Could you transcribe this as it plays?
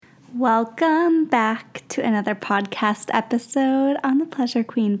Welcome back to another podcast episode on the Pleasure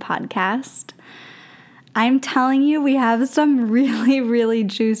Queen podcast. I'm telling you, we have some really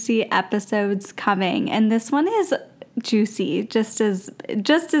juicy episodes coming, and this one is juicy just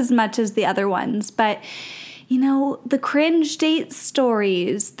as much as the other ones. But you know, the cringe date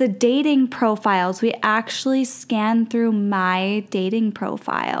stories, the dating profiles, we actually scan through my dating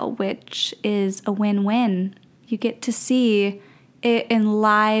profile, which is a win-win. You get to see it in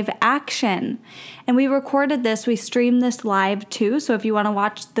live action. And we recorded this, we streamed this live too. So if you want to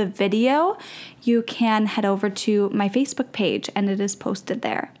watch the video, you can head over to my Facebook page and it is posted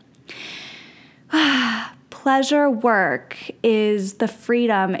there. Pleasure work is the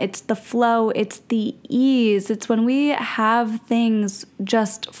freedom, it's the flow, it's the ease. It's when we have things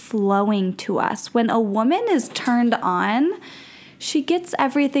just flowing to us. When a woman is turned on, she gets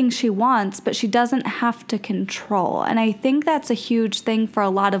everything she wants, but she doesn't have to control. And I think that's a huge thing for a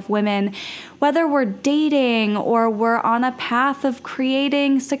lot of women, whether we're dating or we're on a path of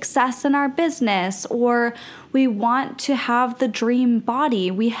creating success in our business, or we want to have the dream body.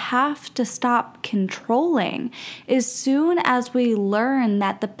 We have to stop controlling. As soon as we learn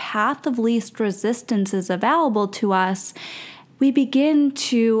that the path of least resistance is available to us, we begin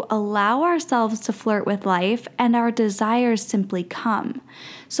to allow ourselves to flirt with life and our desires simply come.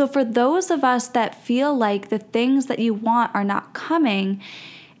 So for those of us that feel like the things that you want are not coming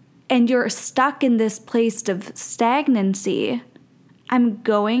and you're stuck in this place of stagnancy, I'm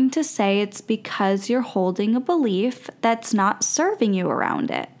going to say it's because you're holding a belief that's not serving you around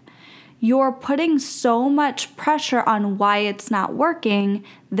it. You're putting so much pressure on why it's not working,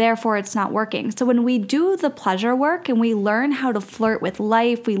 therefore it's not working. So when we do the pleasure work and we learn how to flirt with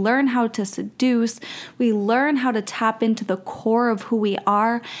life, we learn how to seduce, we learn how to tap into the core of who we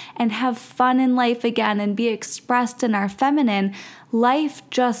are and have fun in life again and be expressed in our feminine, life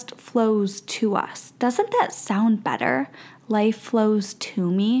just flows to us. Doesn't that sound better? Life flows to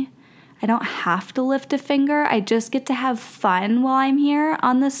me. I don't have to lift a finger. I just get to have fun while I'm here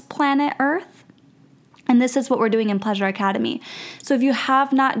on this planet Earth. And this is what we're doing in Pleasure Academy. So if you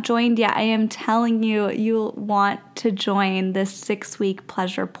have not joined yet, I am telling you, you'll want to join this 6-week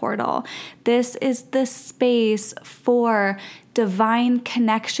pleasure portal. This is the space for divine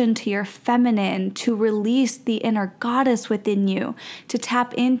connection to your feminine, to release the inner goddess within you, to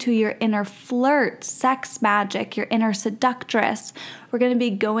tap into your inner flirt, sex magic, your inner seductress. We're going to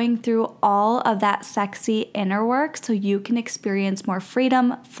be going through all of that sexy inner work so you can experience more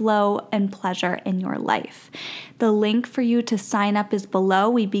freedom, flow, and pleasure in your life. The link for you to sign up is below.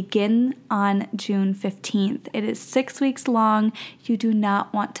 We begin on June 15th. It is 6 weeks long. You do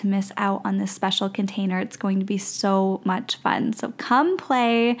not want to miss out on this special container. It's going to be so much fun. So come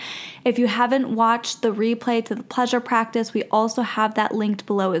play. If you haven't watched the replay to the pleasure practice, we also have that linked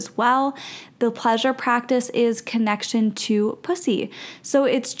below as well. The pleasure practice is connection to pussy. So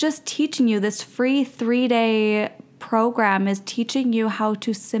it's just teaching you, this free 3-day program is teaching you how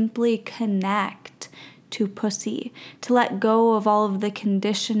to simply connect to pussy, to let go of all of the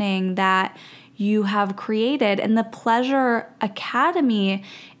conditioning that you have created. And the Pleasure Academy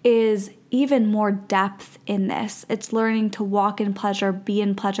is even more depth in this. It's learning to walk in pleasure,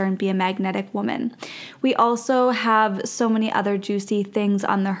 and be a magnetic woman. We also have so many other juicy things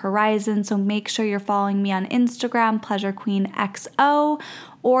on the horizon, so make sure you're following me on Instagram, Pleasure Queen XO,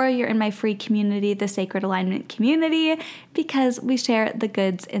 or you're in my free community, the Sacred Alignment Community, because we share the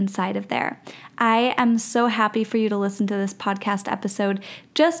goods inside of there. I am so happy for you to listen to this podcast episode.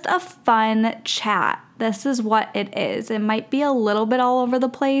 Just a fun chat. This is what it is. It might be a little bit all over the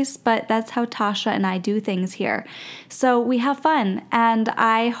place, but that's how Tasha and I do things here. So we have fun, and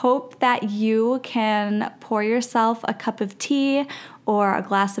I hope that you can pour yourself a cup of tea or a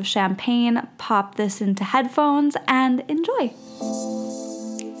glass of champagne, pop this into headphones, and enjoy.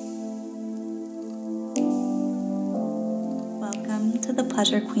 Welcome to the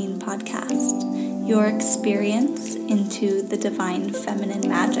Pleasure Queen podcast, your experience into the divine feminine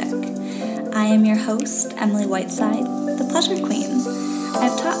magic. I am your host, Emily Whiteside, the Pleasure Queen.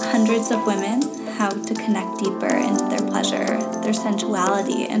 I've taught hundreds of women how to connect deeper into their pleasure, their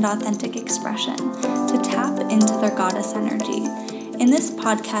sensuality, and authentic expression, to tap into their goddess energy. In this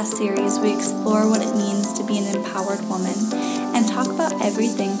podcast series, we explore what it means to be an empowered woman and talk about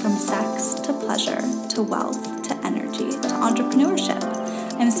everything from sex to pleasure to wealth to energy to entrepreneurship.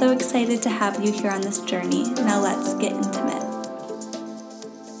 I'm so excited to have you here on this journey. Now let's get intimate.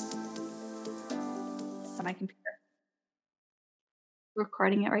 On my computer.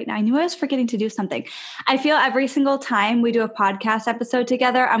 Recording it right now. I knew I was forgetting to do something. I feel every single time we do a podcast episode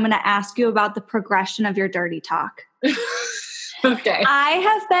together, I'm going to ask you about the progression of your dirty talk. Okay. I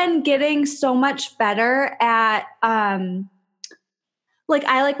have been getting so much better at like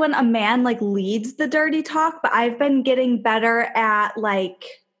I like when a man like leads the dirty talk, but I've been getting better at like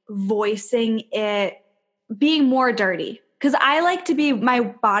voicing it, being more dirty. Cause I like to be my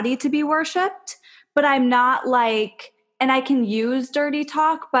body to be worshipped, but I'm not like, and I can use dirty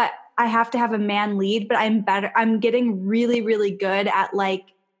talk, but I have to have a man lead, but I'm getting really, really good at like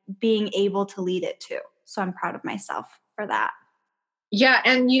being able to lead it too. So I'm proud of myself for that. Yeah.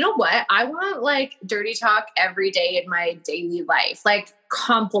 And you know what? I want like dirty talk every day in my daily life, like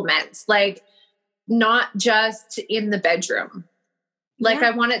compliments, like not just in the bedroom. Like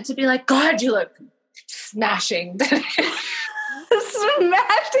I want it to be like, God, you look smashing. Smashing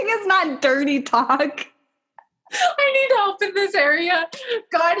is not dirty talk. I need help in this area.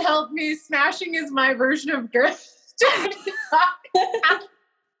 God help me. Smashing is my version of dirty talk.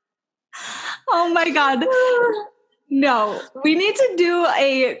 Oh my God. No, we need to do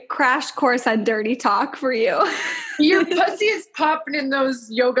a crash course on dirty talk for you. Your pussy is popping in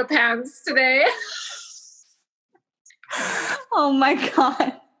those yoga pants today. Oh my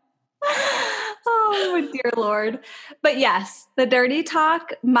God. Oh, dear Lord. But yes, the dirty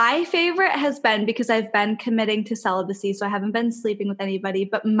talk, my favorite has been, because I've been committing to celibacy, so I haven't been sleeping with anybody,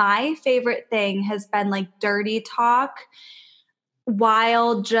 but my favorite thing has been like dirty talk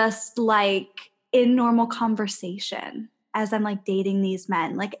while just like in normal conversation as I'm like dating these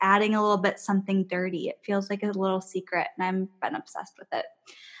men, like adding a little bit something dirty. It feels like a little secret and I've been obsessed with it.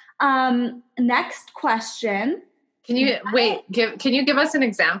 Next question. Can you give us an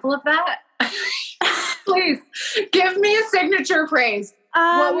example of that? Please give me a signature phrase.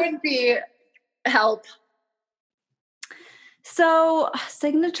 What would be help? So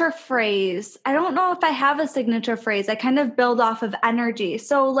signature phrase, I don't know if I have a signature phrase. I kind of build off of energy.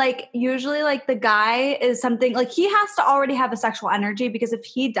 So like usually like the guy is something like he has to already have a sexual energy, because if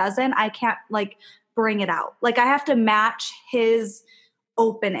he doesn't, I can't like bring it out. Like I have to match his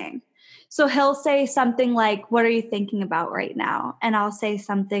opening. So he'll say something like, what are you thinking about right now? And I'll say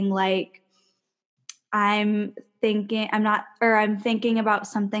something like, I'm thinking about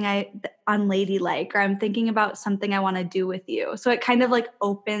something unladylike, or I'm thinking about something I want to do with you. So it kind of like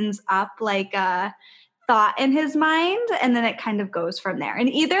opens up like a thought in his mind, and then it kind of goes from there. And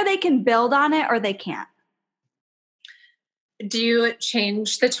either they can build on it or they can't. Do you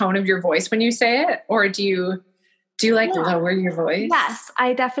change the tone of your voice when you say it? Or do you like lower your voice? Yes,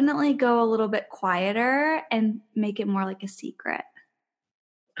 I definitely go a little bit quieter and make it more like a secret.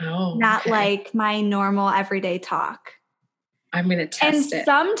 Oh, not like my normal everyday talk. I'm going to test it. And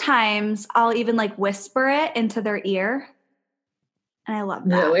sometimes I'll even like whisper it into their ear. And I love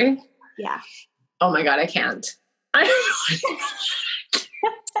that. Really? Yeah. Oh my God, I can't. I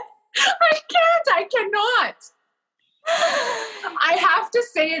cannot. I have to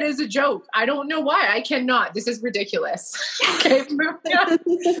say it as a joke. I don't know why. I cannot. This is ridiculous. Okay,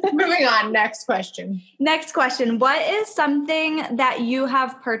 moving on. Next question. Next question. What is something that you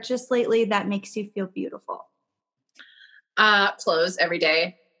have purchased lately that makes you feel beautiful? Clothes every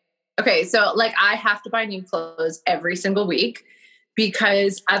day. Okay, so like I have to buy new clothes every single week,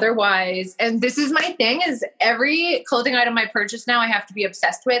 because otherwise, and this is my thing, is every clothing item I purchase now I have to be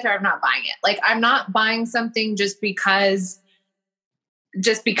obsessed with, or I'm not buying it. Like I'm not buying something just because.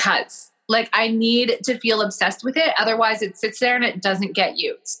 Like I need to feel obsessed with it. Otherwise it sits there and it doesn't get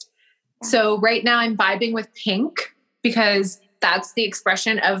used. Yeah. So right now I'm vibing with pink because that's the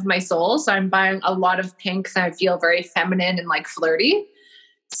expression of my soul. So I'm buying a lot of pink because I feel very feminine and like flirty.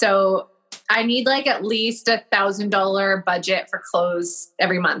 So I need like at least $1,000 budget for clothes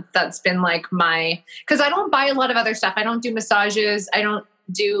every month. That's been like because I don't buy a lot of other stuff. I don't do massages. I don't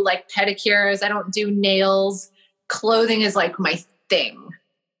do like pedicures. I don't do nails. Clothing is like my thing.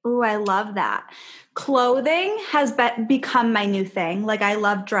 Ooh, I love that. Clothing has become my new thing. Like I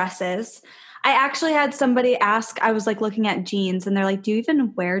love dresses. I actually had somebody ask, I was like looking at jeans and they're like, do you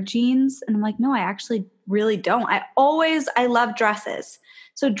even wear jeans? And I'm like, no, I actually really don't. I love dresses.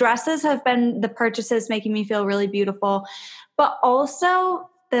 So dresses have been the purchases making me feel really beautiful, but also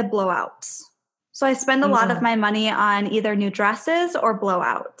the blowouts. So I spend a lot of my money on either new dresses or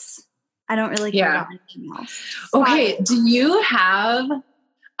blowouts. I don't really care about anything else. Okay.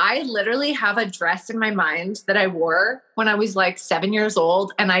 I literally have a dress in my mind that I wore when I was like 7 years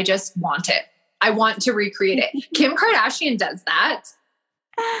old, and I just want it. I want to recreate it. Kim Kardashian does that.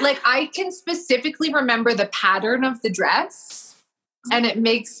 Like I can specifically remember the pattern of the dress, and it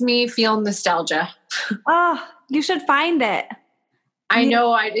makes me feel nostalgia. Oh, you should find it. I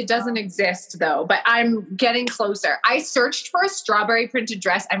know it doesn't exist though, but I'm getting closer. I searched for a strawberry printed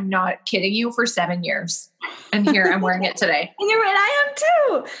dress. I'm not kidding you, for 7 years. And here I'm wearing it today. And you're right, I am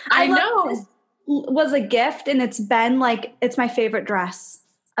too. I know. This was a gift, and it's been like, it's my favorite dress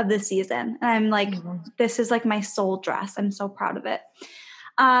of the season. And I'm like, this is like my soul dress. I'm so proud of it.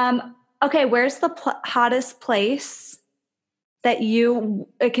 Okay, where's the hottest place that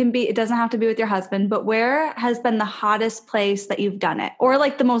it doesn't have to be with your husband, but where has been the hottest place that you've done it? Or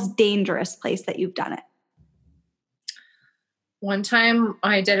like the most dangerous place that you've done it? One time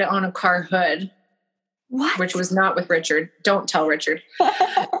I did it on a car hood. What? Which was not with Richard. Don't tell Richard.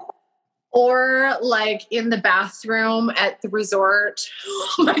 Or like in the bathroom at the resort.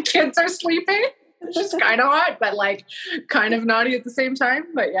 My kids are sleeping. It's just kind of hot, but like kind of naughty at the same time.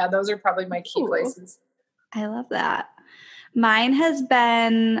 But yeah, those are probably my key places. I love that. Mine has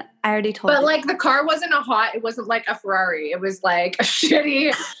been, I already told you. But like the car wasn't it wasn't like a Ferrari. It was like a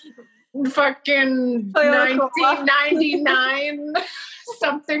shitty fucking 1999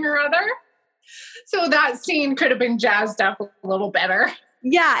 something or other. So that scene could have been jazzed up a little better.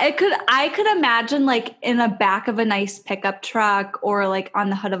 Yeah, I could imagine like in the back of a nice pickup truck or like on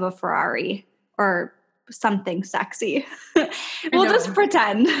the hood of a Ferrari or something sexy. We'll just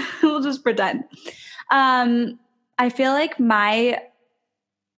pretend. I feel like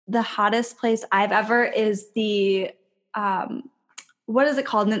the hottest place I've ever is the, what is it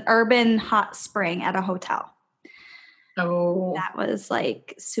called? An urban hot spring at a hotel. Oh. That was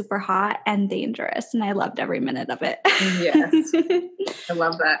like super hot and dangerous, and I loved every minute of it. Yes. I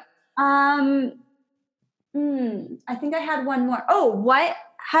love that. I think I had one more. Oh, what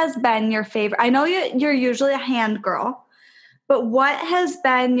has been your favorite? I know you're usually a hand girl, but what has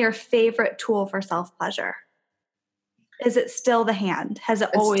been your favorite tool for self-pleasure? Is it still the hand? Has it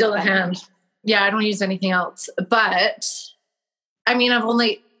always still been the hand? Yeah, I don't use anything else. But I mean,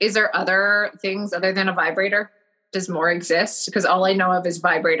 is there other things other than a vibrator? Does more exist? Because all I know of is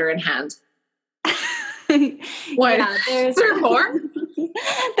vibrator and hand. What? Yeah, is there more?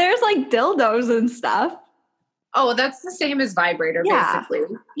 There's like dildos and stuff. Oh, that's the same as vibrator, basically.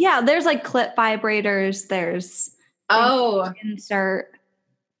 Yeah, there's like clip vibrators. There's insert.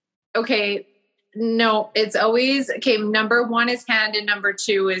 Okay. No, it's always number 1 is hand and number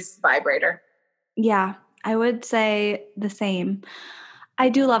 2 is vibrator. Yeah, I would say the same. I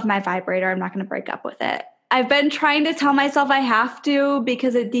do love my vibrator. I'm not going to break up with it. I've been trying to tell myself I have to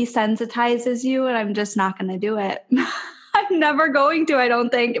because it desensitizes you, and I'm just not going to do it. I'm never going to, I don't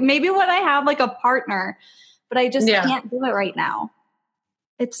think. Maybe when I have like a partner, but I just can't do it right now.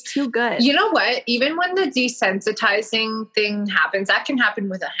 It's too good. You know what? Even when the desensitizing thing happens, that can happen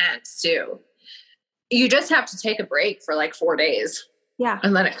with a hand too. You just have to take a break for like 4 days. Yeah.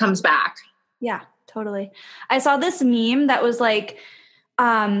 And then it comes back. Yeah, totally. I saw this meme that was like,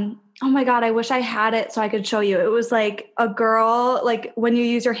 oh my God, I wish I had it so I could show you. It was like a girl, like when you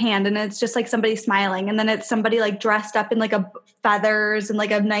use your hand and it's just like somebody smiling, and then it's somebody like dressed up in like feathers and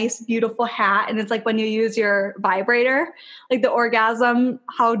like a nice, beautiful hat. And it's like when you use your vibrator, like the orgasm,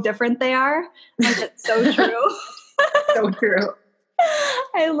 how different they are. Like, it's so true. So true.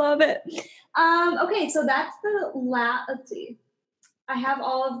 I love it. Okay, so that's the let's see. I have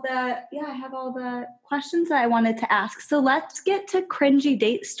all the questions that I wanted to ask. So let's get to cringy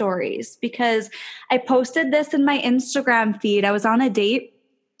date stories, because I posted this in my Instagram feed. I was on a date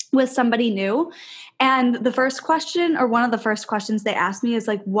with somebody new, and the first question, or one of the first questions they asked me, is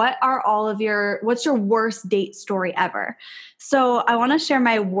like, what's your worst date story ever? So I want to share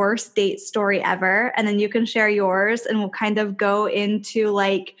my worst date story ever, and then you can share yours, and we'll kind of go into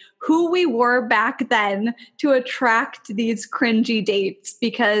like who we were back then to attract these cringy dates,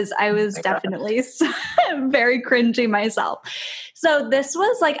 because I was definitely very cringy myself. So this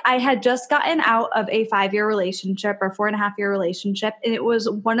was like, I had just gotten out of a 5-year relationship or 4.5-year relationship. And it was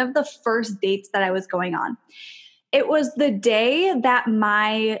one of the first dates that I was going on. It was the day that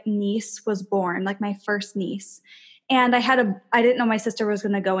my niece was born, like my first niece. And I didn't know my sister was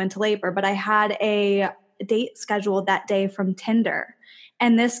going to go into labor, but I had a date scheduled that day from Tinder.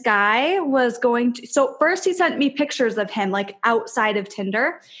 And this guy was so first he sent me pictures of him like outside of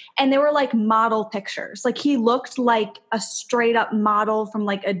Tinder, and they were like model pictures. Like he looked like a straight up model from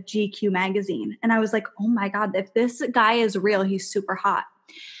like a GQ magazine. And I was like, oh my God, if this guy is real, he's super hot.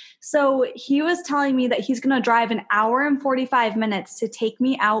 So he was telling me that he's going to drive 1 hour and 45 minutes to take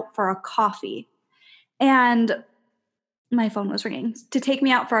me out for a coffee. And my phone was ringing, to take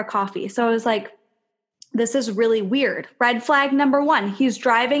me out for a coffee. So I was like, this is really weird. Red flag number 1, he's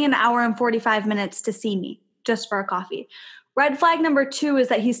driving 1 hour and 45 minutes to see me just for a coffee. Red flag number 2 is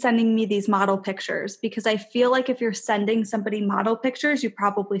that he's sending me these model pictures, because I feel like if you're sending somebody model pictures, you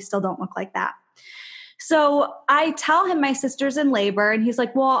probably still don't look like that. So I tell him my sister's in labor, and he's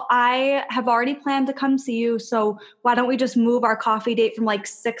like, well, I have already planned to come see you. So why don't we just move our coffee date from like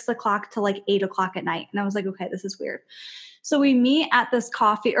 6 o'clock to like 8 o'clock at night? And I was like, okay, this is weird. So we meet at this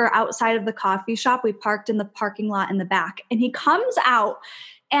coffee, or outside of the coffee shop. We parked in the parking lot in the back, and he comes out.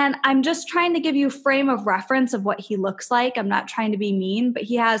 And I'm just trying to give you a frame of reference of what he looks like. I'm not trying to be mean, but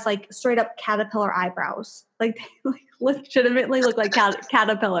he has like straight up caterpillar eyebrows. Like they legitimately look like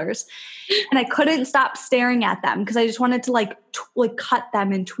caterpillars. And I couldn't stop staring at them because I just wanted to like cut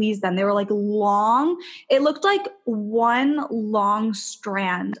them and tweeze them. They were like long. It looked like one long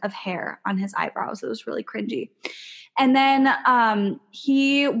strand of hair on his eyebrows. It was really cringy. And then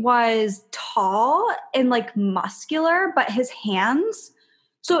he was tall and like muscular, but his hands...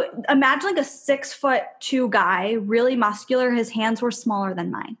 So imagine like a 6'2" guy, really muscular. His hands were smaller than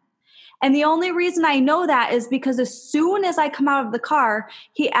mine. And the only reason I know that is because as soon as I come out of the car,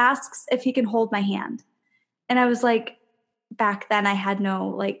 he asks if he can hold my hand. And I was like, back then I had no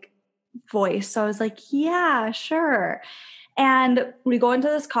like voice. So I was like, yeah, sure. And we go into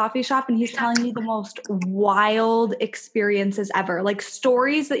this coffee shop, and he's telling me the most wild experiences ever, like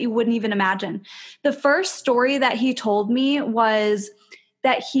stories that you wouldn't even imagine. The first story that he told me was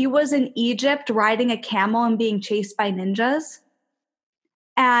that he was in Egypt riding a camel and being chased by ninjas,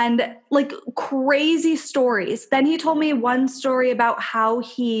 and like crazy stories. Then he told me one story about how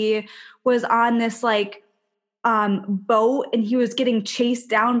he was on this like boat, and he was getting chased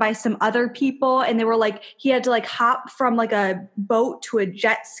down by some other people, and they were like, he had to like hop from like a boat to a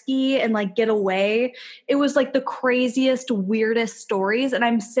jet ski and like get away. It was like the craziest, weirdest stories. And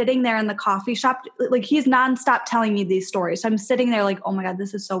I'm sitting there in the coffee shop, like he's nonstop telling me these stories. So I'm sitting there like, oh my God,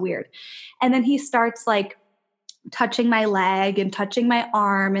 this is so weird. And then he starts like touching my leg and touching my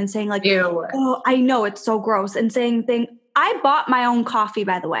arm and saying like, ew. Oh, I know, it's so gross. And saying I bought my own coffee,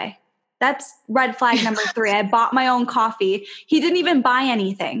 by the way. That's red flag number 3. I bought my own coffee. He didn't even buy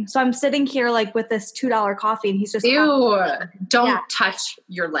anything. So I'm sitting here like with this $2 coffee, and he's just... Ew, don't touch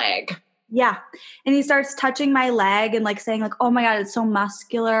your leg. Yeah. And he starts touching my leg and like saying like, oh my God, it's so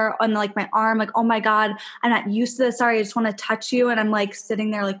muscular. And like my arm, like, oh my God, I'm not used to this. Sorry, I just want to touch you. And I'm like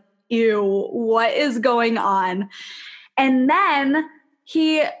sitting there like, ew, what is going on? And then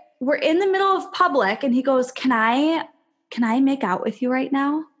we're in the middle of public, and he goes, can I make out with you right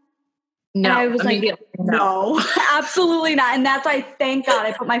now? No, and I was like, no, absolutely not. And that's why, thank God,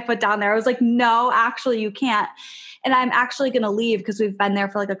 I put my foot down there. I was like, no, actually, you can't. And I'm actually going to leave because we've been there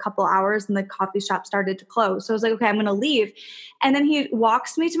for like a couple hours and the coffee shop started to close. So I was like, okay, I'm going to leave. And then he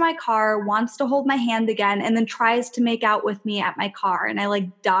walks me to my car, wants to hold my hand again, and then tries to make out with me at my car. And I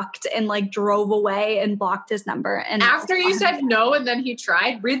like ducked and like drove away and blocked his number. And after you said no and then he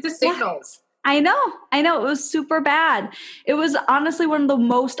tried, read the signals. Yeah. I know. It was super bad. It was honestly one of the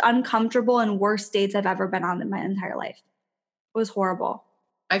most uncomfortable and worst dates I've ever been on in my entire life. It was horrible.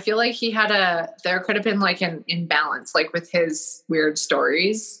 I feel like there could have been like an imbalance, like with his weird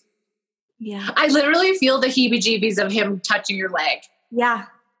stories. Yeah. I literally feel the heebie-jeebies of him touching your leg. Yeah.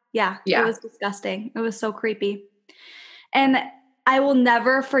 It was disgusting. It was so creepy. And I will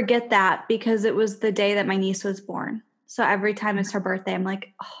never forget that because it was the day that my niece was born. So every time it's her birthday, I'm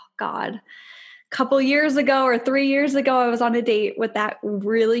like, oh God. Couple years ago or 3 years ago, I was on a date with that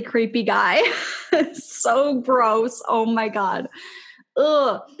really creepy guy. So gross. Oh my God.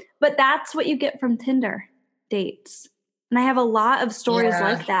 Ugh. But that's what you get from Tinder dates. And I have a lot of stories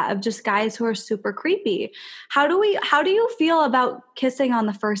like that of just guys who are super creepy. How do you feel about kissing on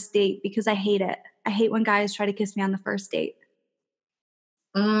the first date? Because I hate it. I hate when guys try to kiss me on the first date.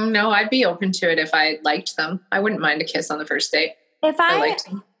 No, I'd be open to it if I liked them. I wouldn't mind a kiss on the first date.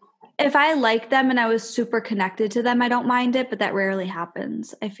 If I like them and I was super connected to them, I don't mind it, but that rarely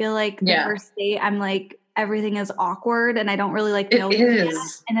happens. I feel like the first date, I'm like, everything is awkward and I don't really like know them yet.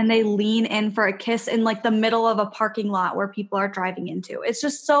 And then they lean in for a kiss in like the middle of a parking lot where people are driving into. It's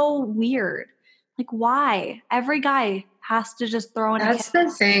just so weird. Like, why? Every guy has to just throw in a kiss.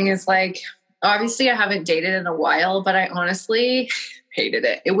 That's the thing is like, obviously I haven't dated in a while, but I honestly hated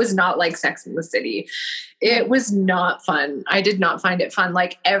it. It was not like Sex in the City. It was not fun. I did not find it fun.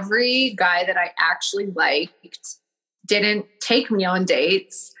 Like every guy that I actually liked didn't take me on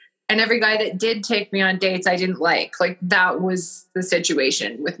dates. And every guy that did take me on dates, I didn't like. Like that was the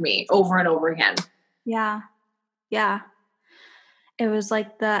situation with me over and over again. Yeah. Yeah. It was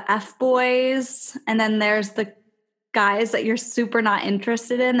like the F boys. And then there's the guys that you're super not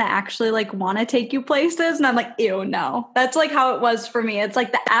interested in that actually like want to take you places. And I'm like, ew, no. That's like how it was for me. It's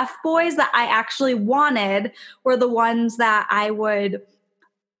like the F boys that I actually wanted were the ones that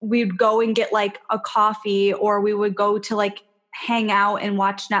we'd go and get like a coffee, or we would go to like hang out and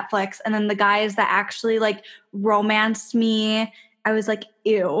watch Netflix. And then the guys that actually like romanced me, I was like,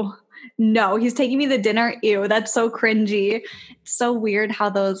 ew, no, he's taking me to dinner. Ew, that's so cringy. It's so weird how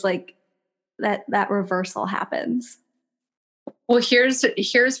those like that reversal happens. Well, here's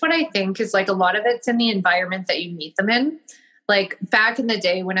what I think is like a lot of it's in the environment that you meet them in. Like back in the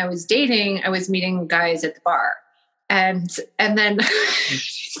day when I was dating, I was meeting guys at the bar. And then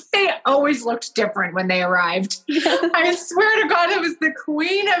they always looked different when they arrived. I swear to God, I was the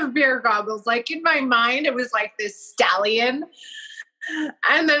queen of beer goggles. Like in my mind, it was like this stallion.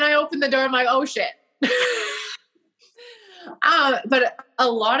 And then I opened the door. I'm like, oh shit. But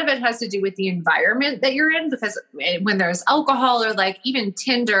a lot of it has to do with the environment that you're in, because when there's alcohol or like even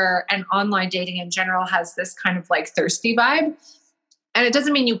Tinder and online dating in general has this kind of like thirsty vibe. And it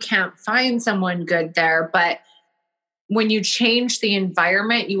doesn't mean you can't find someone good there, but when you change the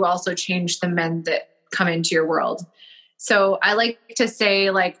environment, you also change the men that come into your world. So I like to say,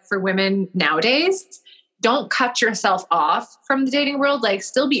 like, for women nowadays, don't cut yourself off from the dating world. Like,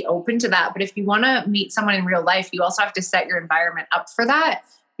 still be open to that. But if you want to meet someone in real life, you also have to set your environment up for that,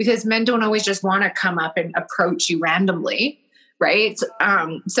 because men don't always just want to come up and approach you randomly. Right.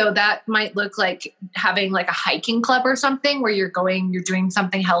 So that might look like having like a hiking club or something where you're doing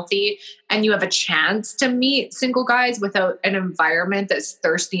something healthy and you have a chance to meet single guys without an environment that's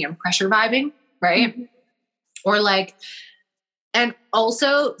thirsty and pressure vibing. Right. Mm-hmm. Or like, and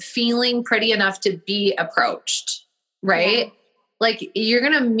also feeling pretty enough to be approached. Right. Yeah. Like you're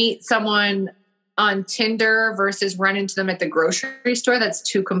going to meet someone on Tinder versus run into them at the grocery store. That's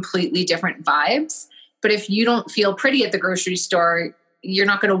two completely different vibes. But if you don't feel pretty at the grocery store, you're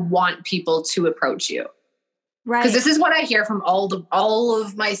not going to want people to approach you. Right. Because this is what I hear from all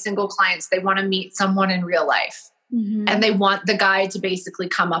of my single clients. They want to meet someone in real life. Mm-hmm. And they want the guy to basically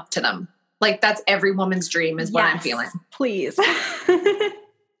come up to them. Like that's every woman's dream is what I'm feeling. Please.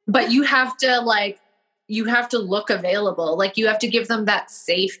 But you have to look available. Like you have to give them that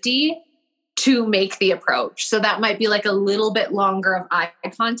safety to make the approach. So that might be like a little bit longer of eye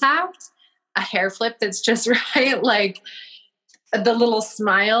contact. A hair flip that's just right, like the little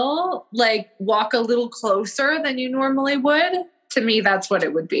smile, like walk a little closer than you normally would. To me, that's what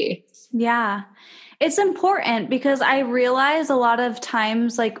it would be. Yeah. It's important because I realize a lot of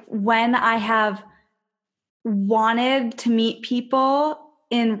times, like when I have wanted to meet people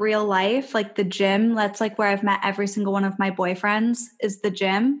in real life, like the gym, that's like where I've met every single one of my boyfriends is the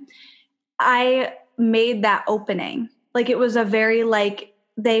gym. I made that opening. Like it was a very like,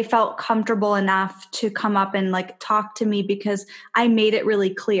 they felt comfortable enough to come up and like talk to me because I made it really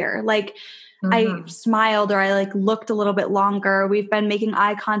clear. Like I smiled or I like looked a little bit longer. We've been making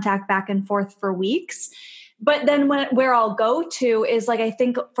eye contact back and forth for weeks. But then where I'll go to is like, I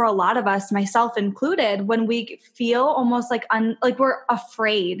think for a lot of us, myself included, when we feel almost like we're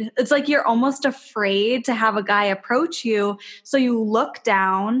afraid. It's like you're almost afraid to have a guy approach you. So you look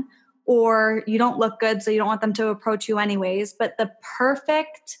down, or you don't look good, so you don't want them to approach you anyways. But the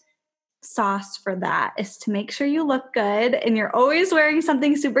perfect sauce for that is to make sure you look good and you're always wearing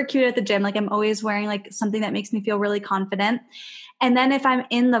something super cute at the gym. Like I'm always wearing like something that makes me feel really confident. And then if I'm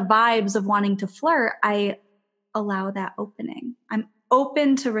in the vibes of wanting to flirt, I allow that opening. I'm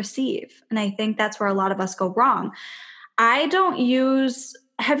open to receive. And I think that's where a lot of us go wrong. Have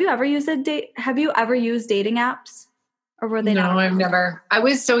you ever used dating apps? Or were they not? No, I've never. I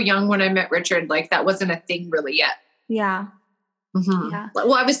was so young when I met Richard. Like that wasn't a thing really yet. Yeah. Mm-hmm. Yeah.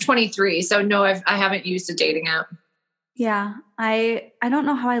 Well, I was 23, so no, I haven't used a dating app. Yeah. I don't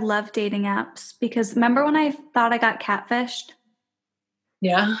know how I love dating apps because remember when I thought I got catfished?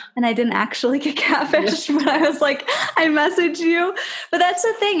 Yeah. And I didn't actually get catfished, but I was like, I messaged you. But that's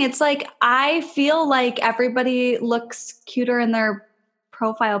the thing. It's like, I feel like everybody looks cuter in their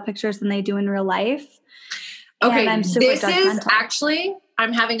profile pictures than they do in real life. Okay, I'm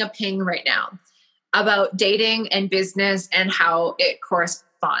having a ping right now about dating and business and how it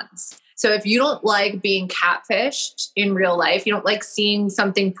corresponds. So if you don't like being catfished in real life, you don't like seeing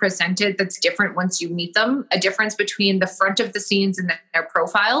something presented that's different once you meet them, a difference between the front of the scenes and their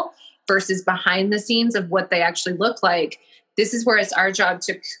profile versus behind the scenes of what they actually look like, this is where it's our job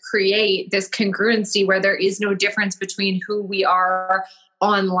to create this congruency where there is no difference between who we are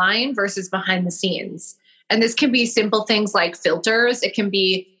online versus behind the scenes. And this can be simple things like filters. It can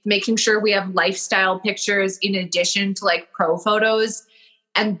be making sure we have lifestyle pictures in addition to like pro photos.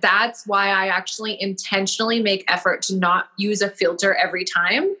 And that's why I actually intentionally make effort to not use a filter every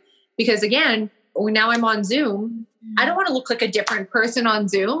time. Because again, now I'm on Zoom. I don't want to look like a different person on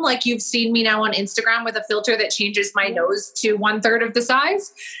Zoom. Like you've seen me now on Instagram with a filter that changes my nose to 1/3 of the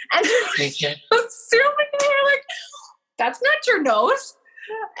size. And I'm zooming and you're like, that's not your nose.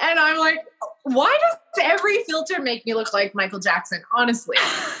 And I'm like, why does every filter make me look like Michael Jackson? Honestly.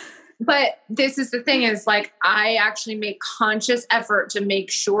 But this is the thing is like, I actually make conscious effort to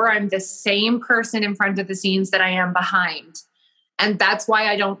make sure I'm the same person in front of the scenes that I am behind. And that's why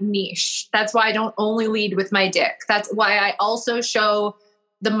I don't niche. That's why I don't only lead with my dick. That's why I also show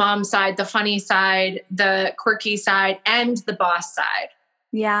the mom side, the funny side, the quirky side, and the boss side.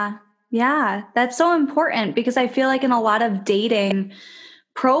 Yeah. Yeah. That's so important because I feel like in a lot of dating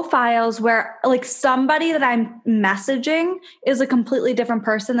profiles where like somebody that I'm messaging is a completely different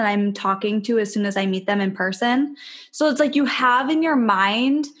person that I'm talking to as soon as I meet them in person. So it's like you have in your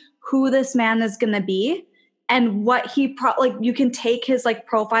mind who this man is going to be and what he like you can take his like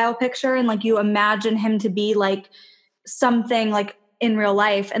profile picture and like you imagine him to be like something like in real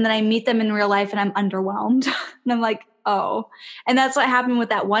life. And then I meet them in real life and I'm underwhelmed. And I'm like, oh. And that's what happened with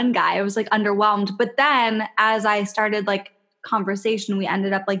that one guy. I was like underwhelmed. But then as I started like conversation, we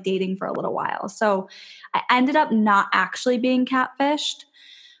ended up like dating for a little while. So I ended up not actually being catfished,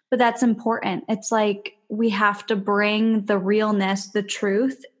 but that's important. It's like we have to bring the realness, the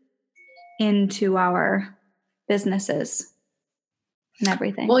truth into our businesses and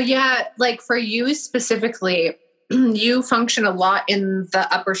everything. Well, yeah, like for you specifically, you function a lot in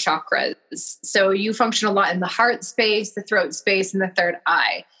the upper chakras. So you function a lot in the heart space, the throat space, and the third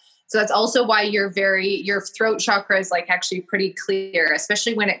eye. So that's also why your throat chakra is like actually pretty clear,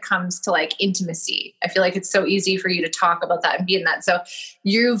 especially when it comes to like intimacy. I feel like it's so easy for you to talk about that and be in that. So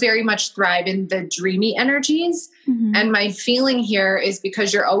you very much thrive in the dreamy energies. Mm-hmm. And my feeling here is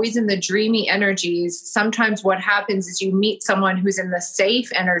because you're always in the dreamy energies, sometimes what happens is you meet someone who's in the safe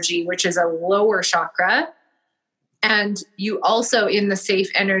energy, which is a lower chakra. And you also in the safe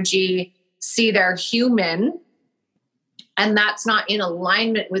energy see they're human. And that's not in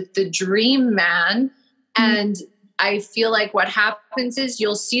alignment with the dream man. And I feel like what happens is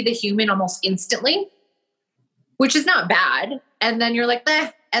you'll see the human almost instantly, which is not bad. And then you're like, meh.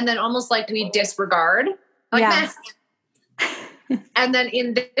 And then almost like we disregard. Like, meh. And then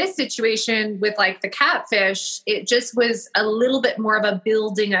in this situation with like the catfish, it just was a little bit more of a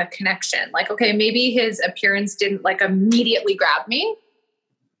building a connection. Like, okay, maybe his appearance didn't like immediately grab me.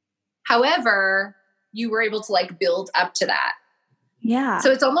 However, you were able to like build up to that. Yeah.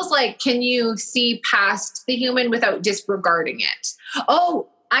 So it's almost like, can you see past the human without disregarding it? Oh,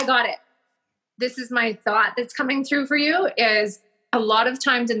 I got it. This is my thought that's coming through for you is a lot of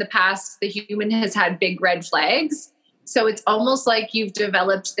times in the past, the human has had big red flags. So it's almost like you've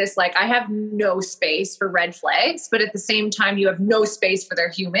developed this, like, I have no space for red flags, but at the same time, you have no space for their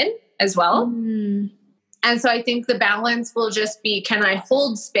human as well. Mm. And so I think the balance will just be, can I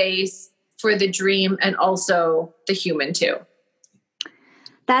hold space for the dream and also the human too?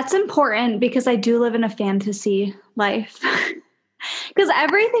 That's important because I do live in a fantasy life. Because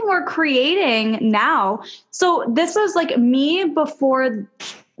everything we're creating now. So this was like me before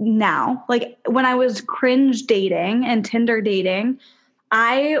now. Like when I was cringe dating and Tinder dating,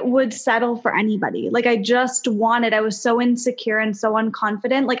 I would settle for anybody. Like I was so insecure and so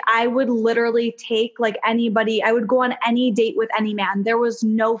unconfident. Like I would literally take like anybody. I would go on any date with any man. There was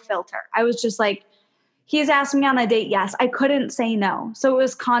no filter. I was just like, he's asked me on a date. Yes. I couldn't say no. So it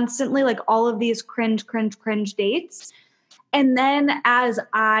was constantly like all of these cringe dates. And then as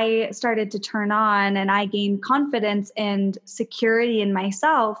I started to turn on and I gained confidence and security in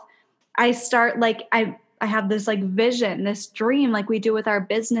myself, I start like, I have this like vision, this dream, like we do with our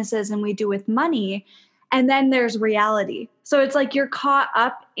businesses and we do with money. And then there's reality. So it's like you're caught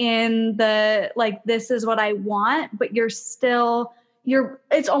up in the, like, this is what I want, but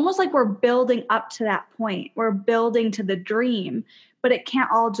it's almost like we're building up to that point. We're building to the dream, but it can't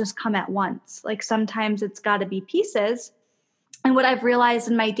all just come at once. Like sometimes it's got to be pieces. And what I've realized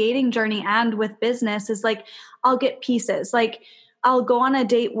in my dating journey and with business is like, I'll get pieces. Like I'll go on a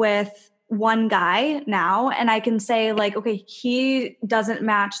date with one guy now and I can say like, okay, he doesn't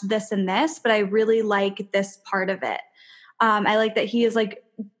match this and this, but I really like this part of it. I like that he is like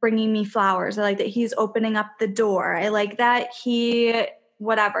bringing me flowers. I like that he's opening up the door. I like that he,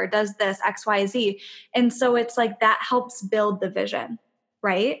 whatever, does this X, Y, Z. And so it's like that helps build the vision,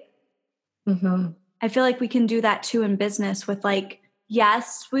 right? Mm-hmm. I feel like we can do that too in business with like,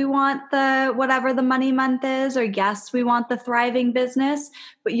 yes, we want the whatever the money month is, or yes, we want the thriving business,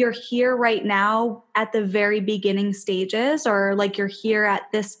 but you're here right now at the very beginning stages, or like you're here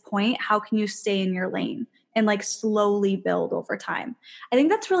at this point. How can you stay in your lane and like slowly build over time? I think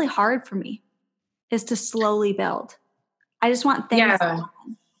that's really hard for me, is to slowly build. I just want things. Yeah.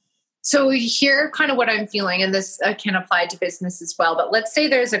 So here, kind of what I'm feeling, and this can apply to business as well, but let's say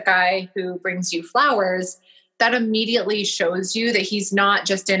there's a guy who brings you flowers. That immediately shows you that he's not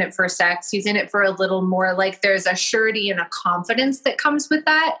just in it for sex. He's in it for a little more. Like there's a surety and a confidence that comes with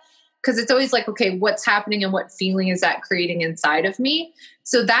that. Because it's always like, okay, what's happening and what feeling is that creating inside of me?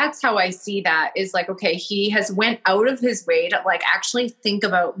 So that's how I see that, is like, okay, he has went out of his way to like actually think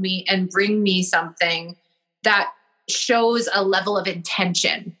about me and bring me something that shows a level of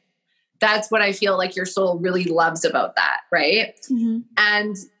intention. That's what I feel like your soul really loves about that. Right. Mm-hmm.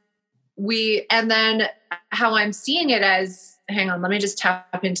 And then how I'm seeing it as, hang on, let me just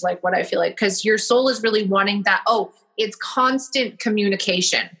tap into like what I feel like. Cause your soul is really wanting that. Oh, it's constant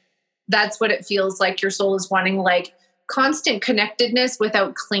communication. That's what it feels like. Your soul is wanting, like constant connectedness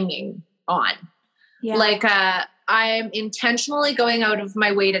without clinging on. Yeah. Like, I'm intentionally going out of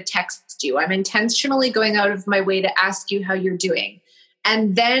my way to text you. I'm intentionally going out of my way to ask you how you're doing.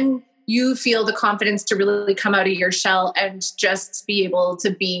 And then you feel the confidence to really come out of your shell and just be able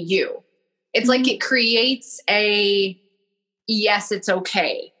to be you. It's like it creates a, yes, it's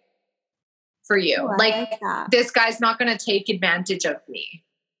okay for you. Oh, like this guy's not going to take advantage of me.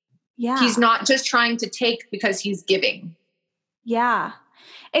 Yeah. He's not just trying to take because he's giving. Yeah.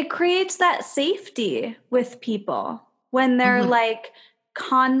 It creates that safety with people when they're like,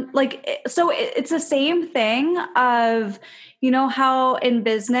 so it's the same thing of, you know, how in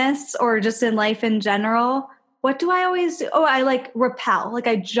business or just in life in general, what do I always do? Oh, I like repel, like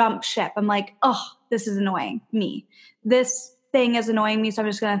I jump ship. I'm like, oh, this is annoying me. This thing is annoying me. So I'm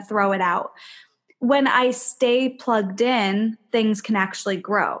just going to throw it out. When I stay plugged in, things can actually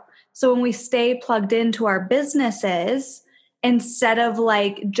grow. So when we stay plugged into our businesses, instead of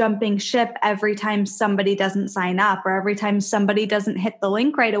like jumping ship every time somebody doesn't sign up or every time somebody doesn't hit the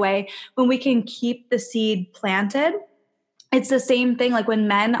link right away, when we can keep the seed planted, it's the same thing. Like when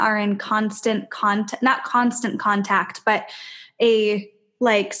men are in constant contact, not constant contact, but a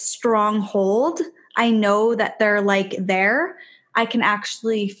like stronghold, I know that they're like there. I can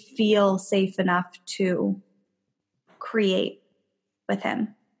actually feel safe enough to create with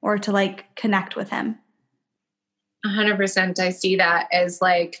him or to like connect with him. 100%. I see that as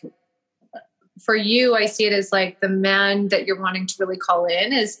like, for you, I see it as like the man that you're wanting to really call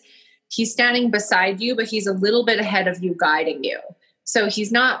in is he's standing beside you, but he's a little bit ahead of you, guiding you. So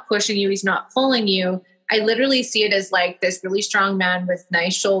he's not pushing you. He's not pulling you. I literally see it as like this really strong man with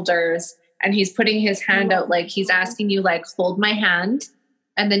nice shoulders. And he's putting his hand out, like he's asking you, like, hold my hand.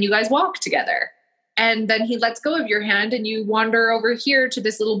 And then you guys walk together. And then he lets go of your hand and you wander over here to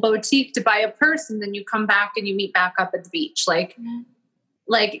this little boutique to buy a purse. And then you come back and you meet back up at the beach. Like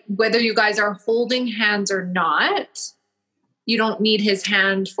whether you guys are holding hands or not, you don't need his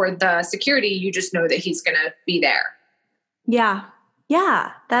hand for the security. You just know that he's going to be there. Yeah.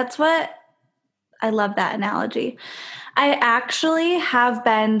 Yeah. That's what I love, that analogy. I actually have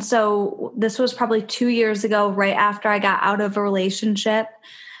been, so this was probably 2 years ago, right after I got out of a relationship.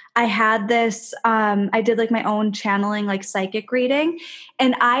 I had this, I did like my own channeling, like psychic reading.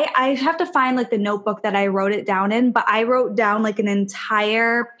 And I have to find like the notebook that I wrote it down in, but I wrote down like an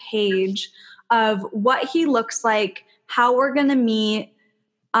entire page of what he looks like, how we're going to meet,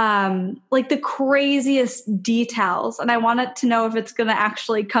 like the craziest details. And I wanted to know if it's going to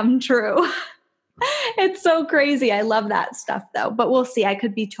actually come true. It's so crazy. I love that stuff though, but we'll see. I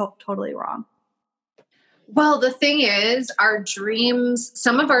could be totally wrong. Well, the thing is, our dreams,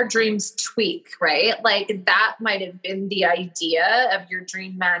 some of our dreams tweak, right? Like that might have been the idea of your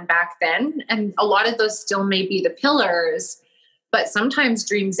dream man back then. And a lot of those still may be the pillars, but sometimes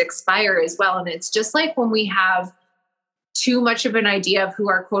dreams expire as well. And it's just like when we have too much of an idea of who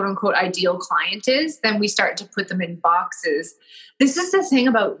our quote unquote ideal client is, then we start to put them in boxes. This is the thing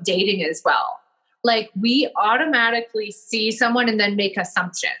about dating as well. Like we automatically see someone and then make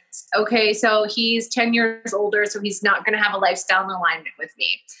assumptions. Okay, so he's 10 years older, so he's not going to have a lifestyle in alignment with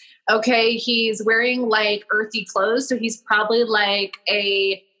me. Okay, he's wearing like earthy clothes, so he's probably like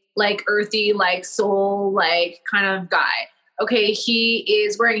a like earthy, like soul, like kind of guy. Okay, he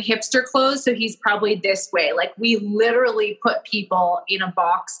is wearing hipster clothes, so he's probably this way. Like we literally put people in a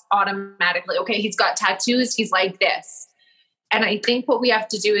box automatically. Okay, he's got tattoos, he's like this. And I think what we have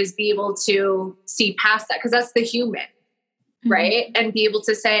to do is be able to see past that, because that's the human, right? And be able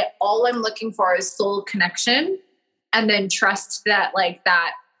to say, all I'm looking for is soul connection. and then trust that like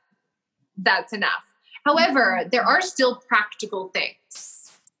that's enough. However, there are still practical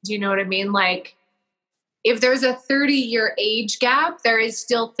things. Do you know what I mean? Like if there's a 30-year age gap, there is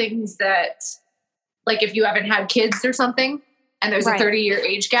still things that, like if you haven't had kids or something and there's a 30-year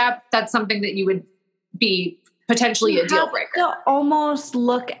age gap, that's something that you would be potentially a deal breaker. To almost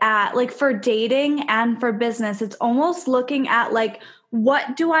look at, like for dating and for business, it's almost looking at like,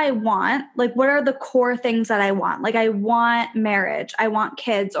 what do I want? Like, what are the core things that I want? Like, I want marriage, I want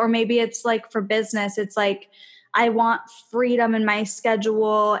kids, or maybe it's like for business, it's like, I want freedom in my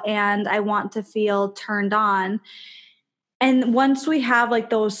schedule and I want to feel turned on. And once we have like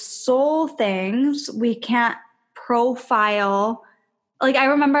those soul things, we can't profile. Like I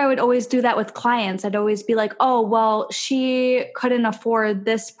remember I would always do that with clients. I'd always be like, oh, well, she couldn't afford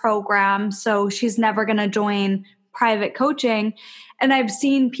this program, so she's never going to join private coaching. And I've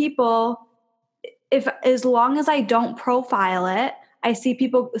seen people, as long as I don't profile it, I see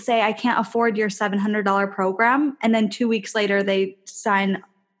people say, I can't afford your $700 program. And then 2 weeks later, they sign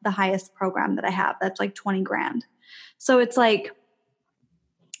the highest program that I have. That's like 20 grand. So it's like,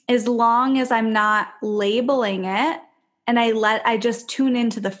 as long as I'm not labeling it and I just tune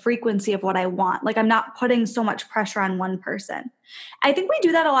into the frequency of what I want. Like I'm not putting so much pressure on one person. I think we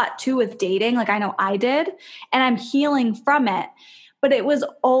do that a lot too with dating. Like I know I did, and I'm healing from it. But it was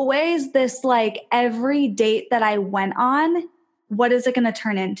always this like every date that I went on, what is it going to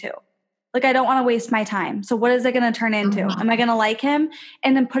turn into? Like, I don't want to waste my time. So what is it going to turn into? Am I going to like him?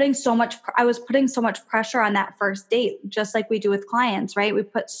 And then I was putting so much pressure on that first date, just like we do with clients, right? We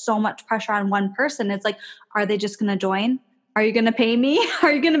put so much pressure on one person. It's like, are they just going to join? Are you going to pay me?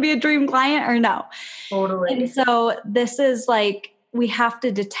 Are you going to be a dream client or no? Totally. And so this is like, we have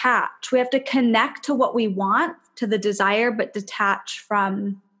to detach. We have to connect to what we want, to the desire, but detach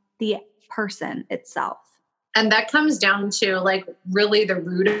from the person itself. And that comes down to like really the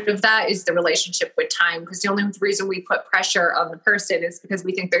root of that is the relationship with time. Because the only reason we put pressure on the person is because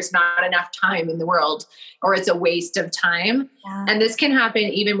we think there's not enough time in the world or it's a waste of time. Yeah. And this can happen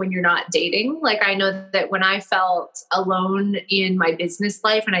even when you're not dating. Like I know that when I felt alone in my business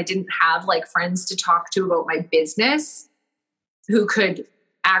life and I didn't have like friends to talk to about my business who could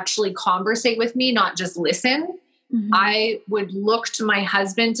actually conversate with me, not just listen, I would look to my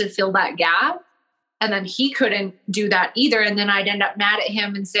husband to fill that gap. And then he couldn't do that either. And then I'd end up mad at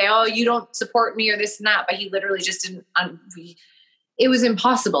him and say, oh, you don't support me or this and that. But he literally just didn't. It was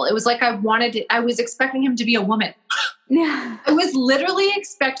impossible. It was like I was expecting him to be a woman. Yeah. I was literally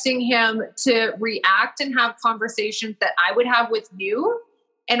expecting him to react and have conversations that I would have with you.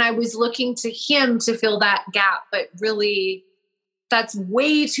 And I was looking to him to fill that gap. But really, that's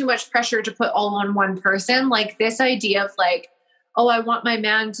way too much pressure to put all on one person. Like this idea of like, oh, I want my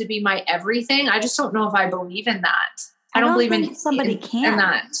man to be my everything. I just don't know if I believe in that. I don't believe in somebody can in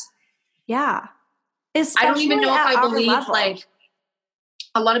that. Yeah. I don't even know if I believe level. Like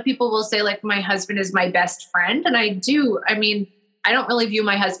a lot of people will say like my husband is my best friend. And I do. I mean, I don't really view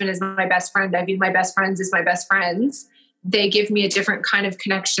my husband as my best friend. I view my best friends as my best friends. They give me a different kind of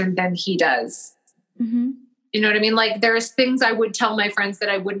connection than he does. Mm-hmm. You know what I mean? Like there's things I would tell my friends that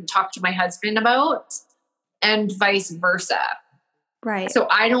I wouldn't talk to my husband about and vice versa. Right. So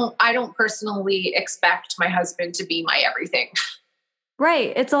I don't personally expect my husband to be my everything.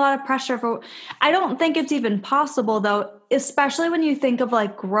 Right. It's a lot of pressure I don't think it's even possible though, especially when you think of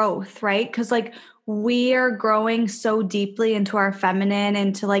like growth, right? Because like we are growing so deeply into our feminine,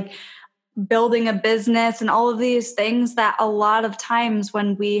 into like building a business and all of these things that a lot of times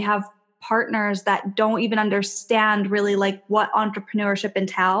when we have partners that don't even understand really like what entrepreneurship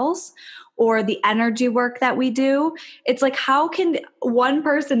entails or the energy work that we do, it's like, how can one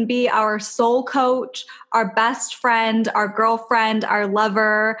person be our soul coach, our best friend, our girlfriend, our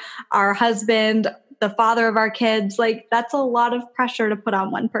lover, our husband, the father of our kids? Like, that's a lot of pressure to put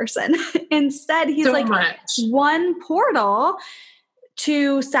on one person. Instead, he's so like one portal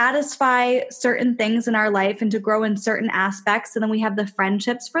to satisfy certain things in our life and to grow in certain aspects. And then we have the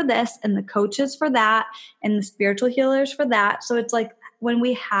friendships for this and the coaches for that and the spiritual healers for that. So it's like, when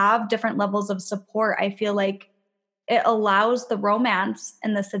we have different levels of support, I feel like it allows the romance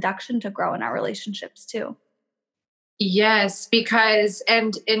and the seduction to grow in our relationships too. Yes, because,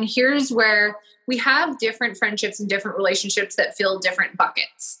 and here's where we have different friendships and different relationships that fill different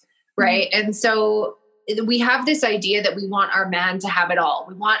buckets, right? Mm-hmm. And so we have this idea that we want our man to have it all.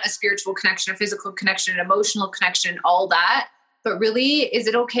 We want a spiritual connection, a physical connection, an emotional connection, all that. But really, is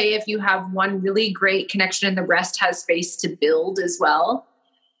it okay if you have one really great connection and the rest has space to build as well?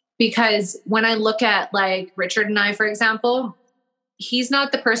 Because when I look at like Richard and I, for example, he's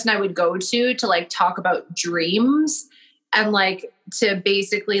not the person I would go to like talk about dreams and like to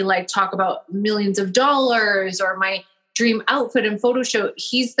basically like talk about millions of dollars or my dream outfit and photo shoot.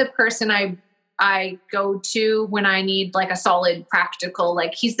 He's the person I go to when I need like a solid practical,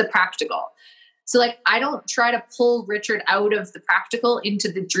 like he's the practical. So like, I don't try to pull Richard out of the practical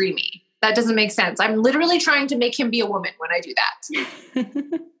into the dreamy. That doesn't make sense. I'm literally trying to make him be a woman when I do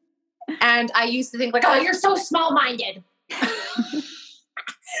that. And I used to think like, oh, you're so small-minded.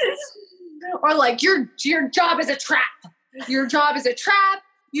 Or like your job is a trap. Your job is a trap.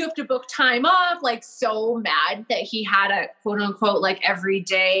 You have to book time off. Like so mad that he had a quote unquote, like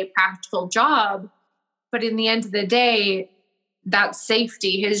everyday practical job. But in the end of the day, that's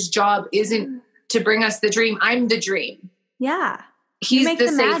safety. His job isn't to bring us the dream. I'm the dream. Yeah. He's the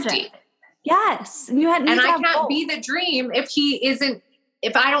safety. Magic. Yes. And I can't be the dream if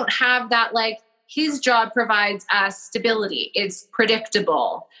if I don't have that, like his job provides us stability. It's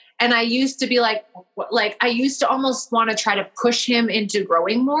predictable. And I used to be like I used to almost want to try to push him into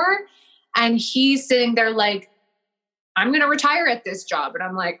growing more. And he's sitting there like, I'm going to retire at this job. And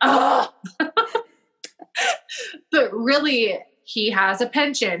I'm like, oh, but really he has a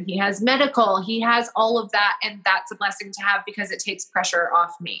pension, he has medical, he has all of that. And that's a blessing to have because it takes pressure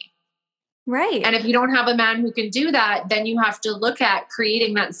off me. Right. And if you don't have a man who can do that, then you have to look at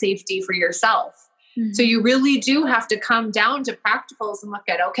creating that safety for yourself. Mm-hmm. So you really do have to come down to practicals and look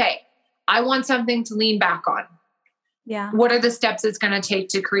at, okay, I want something to lean back on. Yeah. What are the steps it's going to take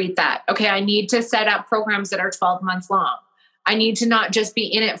to create that? Okay, I need to set up programs that are 12 months long. I need to not just be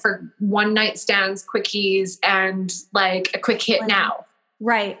in it for one night stands, quickies, and like a quick hit now.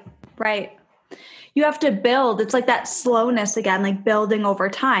 Right. You have to build. It's like that slowness again, like building over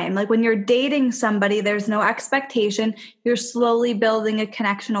time. Like when you're dating somebody, there's no expectation. You're slowly building a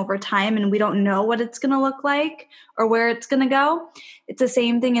connection over time and we don't know what it's going to look like or where it's going to go. It's the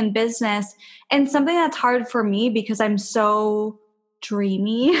same thing in business. And something that's hard for me because I'm so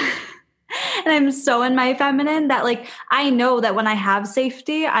dreamy and I'm so in my feminine that like, I know that when I have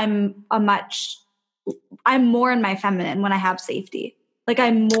safety, I'm more in my feminine when I have safety. Like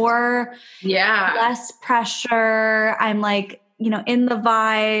I'm more, less pressure. I'm like, in the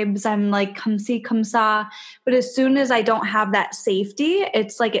vibes. I'm like, come see, come saw. But as soon as I don't have that safety,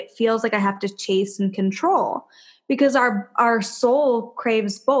 it's like, it feels like I have to chase and control because our soul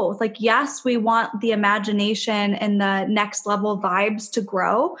craves both. Like, yes, we want the imagination and the next level vibes to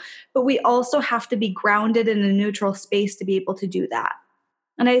grow, but we also have to be grounded in a neutral space to be able to do that.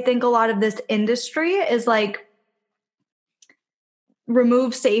 And I think a lot of this industry is like,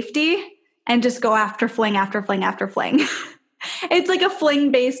 remove safety and just go after fling after fling after fling. It's like a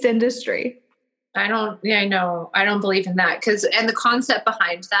fling based industry. I don't believe in that and the concept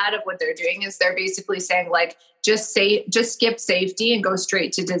behind that of what they're doing is they're basically saying like, just skip safety and go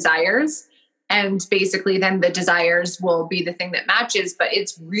straight to desires. And basically then the desires will be the thing that matches, but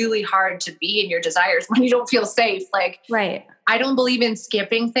it's really hard to be in your desires when you don't feel safe. Like, right. I don't believe in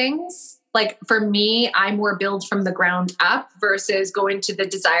skipping things. Like for me, I more build from the ground up versus going to the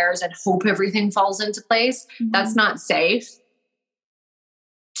desires and hope everything falls into place. Mm-hmm. That's not safe.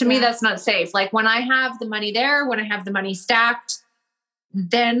 To me, that's not safe. Like when I have the money there, when I have the money stacked,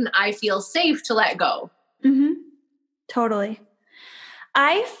 then I feel safe to let go. Mm-hmm. Totally.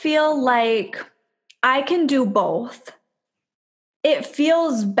 I feel like I can do both. It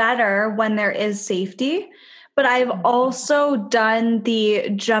feels better when there is safety. But I've also done the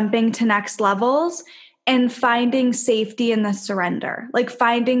jumping to next levels and finding safety in the surrender, like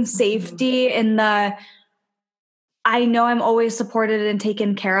finding safety in the, I know I'm always supported and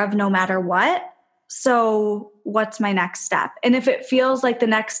taken care of no matter what. So what's my next step? And if it feels like the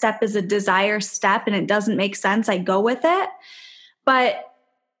next step is a desire step and it doesn't make sense, I go with it. But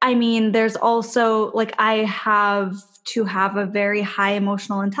I mean, there's also like, I have to have a very high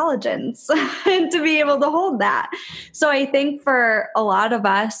emotional intelligence and to be able to hold that. So I think for a lot of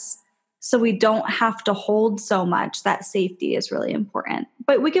us, so we don't have to hold so much, that safety is really important.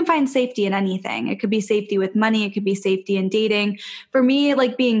 But we can find safety in anything. It could be safety with money. It could be safety in dating. For me,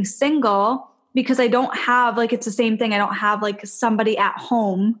 like being single, because I don't have, like, it's the same thing. I don't have like somebody at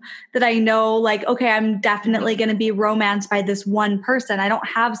home that I know, like, okay, I'm definitely going to be romanced by this one person. I don't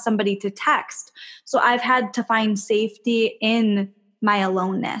have somebody to text. So I've had to find safety in my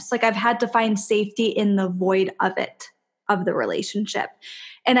aloneness. Like I've had to find safety in the void of it, of the relationship.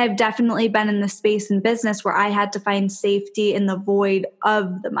 And I've definitely been in the space in business where I had to find safety in the void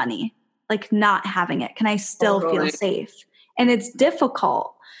of the money, like not having it. Can I still feel safe? And it's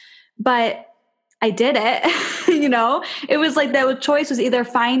difficult, but I did it. It was like that choice was either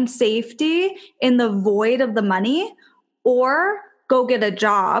find safety in the void of the money or go get a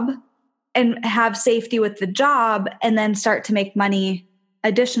job and have safety with the job and then start to make money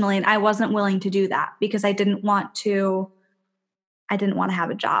additionally. And I wasn't willing to do that because I didn't want to have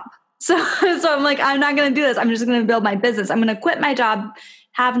a job. So I'm like, I'm not going to do this. I'm just going to build my business. I'm going to quit my job,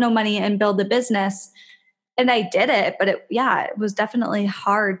 have no money, and build a business. And I did it, but it was definitely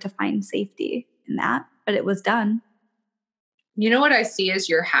hard to find safety in that, but it was done. You know what I see as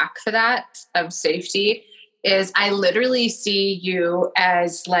your hack for that of safety is I literally see you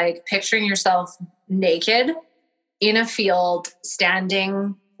as like picturing yourself naked in a field,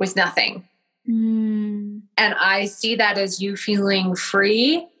 standing with nothing. And I see that as you feeling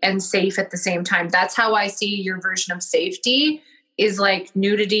free and safe at the same time. That's how I see your version of safety is like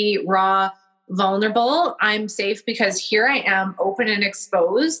nudity, raw, vulnerable. I'm safe because here I am open and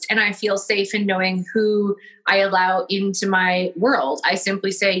exposed, and I feel safe in knowing who I allow into my world. I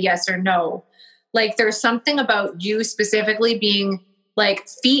simply say yes or no. Like there's something about you specifically being like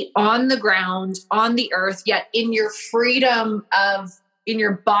feet on the ground, on the earth, yet in your freedom in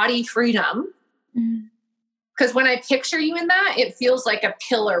your body freedom. Because when I picture you in that, it feels like a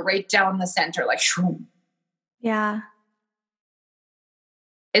pillar right down the center, like shroom. Yeah.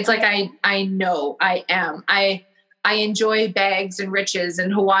 It's like I know I am. I enjoy bags and riches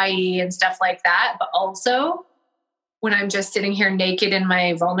and Hawaii and stuff like that. But also when I'm just sitting here naked in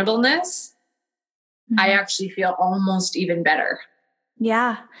my vulnerableness, I actually feel almost even better.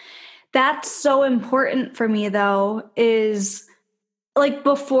 Yeah. That's so important for me though, is like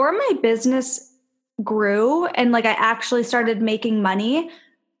before my business grew and like I actually started making money,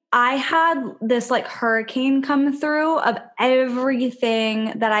 I had this like hurricane come through of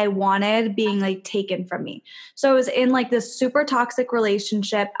everything that I wanted being like taken from me. So I was in like this super toxic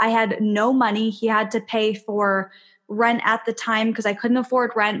relationship. I had no money. He had to pay for rent at the time because I couldn't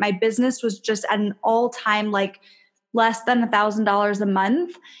afford rent. My business was just at an all-time like less than $1,000 a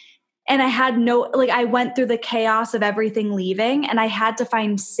month. And I had I went through the chaos of everything leaving, and I had to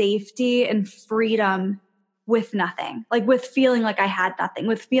find safety and freedom with nothing, like with feeling like I had nothing,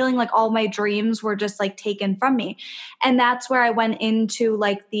 with feeling like all my dreams were just like taken from me. And that's where I went into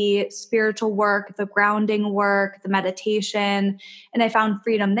like the spiritual work, the grounding work, the meditation, and I found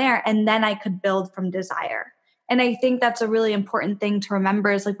freedom there. And then I could build from desire. And I think that's a really important thing to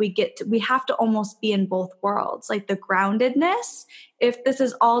remember is like we have to almost be in both worlds, like the groundedness. If this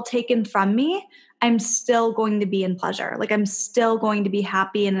is all taken from me, I'm still going to be in pleasure. Like I'm still going to be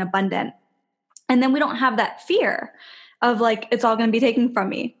happy and abundant. And then we don't have that fear of like, it's all going to be taken from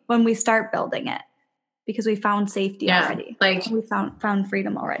me when we start building it because we found safety already. Like we found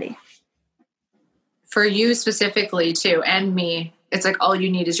freedom already. For you specifically too, and me, it's like all you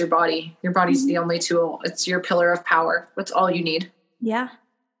need is your body. Your body's the only tool. It's your pillar of power. That's all you need. Yeah.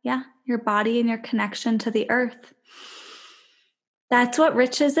 Yeah. Your body and your connection to the earth. That's what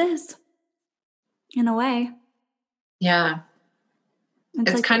riches is in a way. Yeah.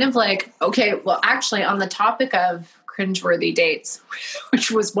 It's like, kind of like, okay, well, actually on the topic of cringeworthy dates,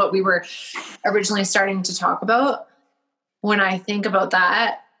 which was what we were originally starting to talk about. When I think about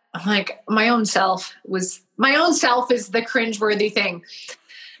that, I'm like, my own self is the cringeworthy thing.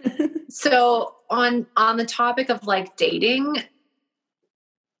 So on the topic of like dating,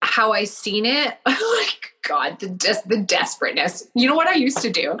 how I seen it, like, God, the desperateness. You know what I used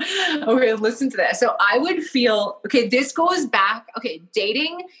to do? Okay, listen to this. So I would feel, this goes back.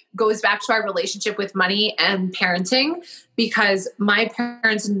 Dating goes back to our relationship with money and parenting because my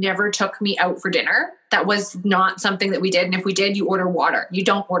parents never took me out for dinner. That was not something that we did. And if we did, you order water. You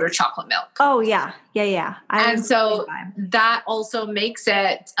don't order chocolate milk. Oh, yeah. Yeah. And so that also makes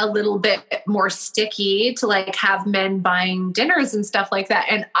it a little bit more sticky to like have men buying dinners and stuff like that.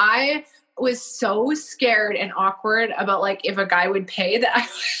 And I was so scared and awkward about like if a guy would pay that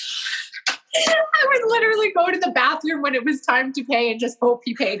I would literally go to the bathroom when it was time to pay and just hope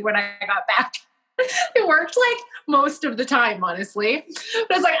he paid when I got back. It worked like most of the time, honestly.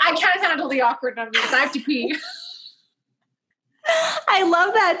 But I was like, I can't handle the awkward because I have to pee. I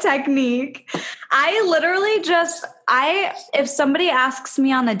love that technique. I literally if somebody asks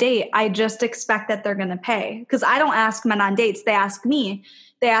me on a date, I just expect that they're going to pay because I don't ask men on dates. They ask me.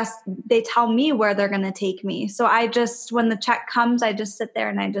 They tell me where they're going to take me. So when the check comes, I just sit there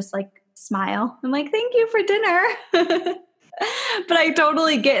and I just like smile. I'm like, thank you for dinner. But I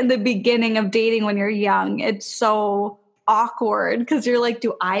totally get in the beginning of dating when you're young. It's so awkward because you're like,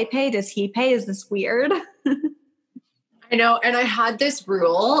 do I pay? Does he pay? Is this weird? I know. And I had this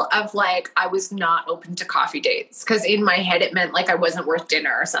rule of like, I was not open to coffee dates because in my head, it meant like I wasn't worth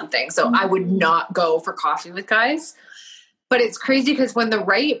dinner or something. So I would not go for coffee with guys. But it's crazy because when the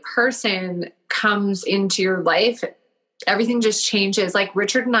right person comes into your life, everything just changes. Like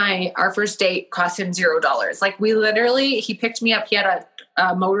Richard and I, our first date cost him $0. Like he picked me up. He had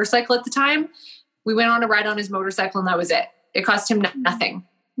a motorcycle at the time. We went on a ride on his motorcycle and that was it. It cost him nothing.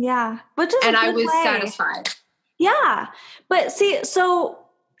 Yeah. Which is and I was satisfied. Yeah. But see, so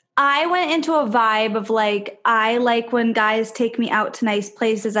I went into a vibe of like, I like when guys take me out to nice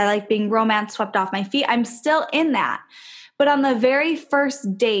places. I like being romance swept off my feet. I'm still in that. But on the very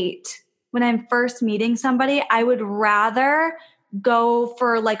first date, when I'm first meeting somebody, I would rather go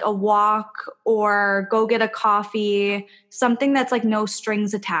for like a walk or go get a coffee, something that's like no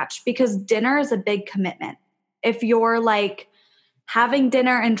strings attached, because dinner is a big commitment. If you're like having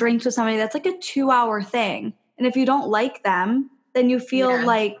dinner and drinks with somebody, that's like a 2-hour thing. And if you don't like them, then you feel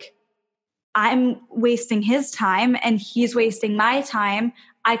like I'm wasting his time and he's wasting my time.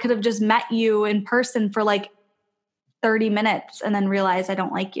 I could have just met you in person for like 30 minutes and then realize I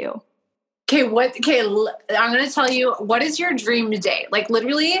don't like you. Okay, I'm going to tell you, what is your dream date? Like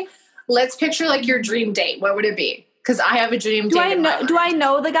literally, let's picture like your dream date. What would it be? Because I have a dream date. Do I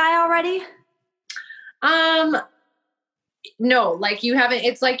know the guy already? No, like you haven't,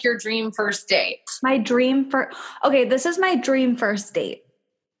 it's like your dream first date. Okay, this is my dream first date.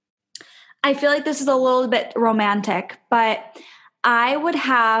 I feel like this is a little bit romantic, but I would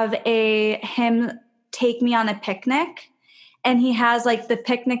have him take me on a picnic, and he has like the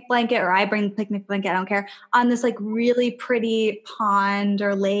picnic blanket, or I bring the picnic blanket, I don't care, on this like really pretty pond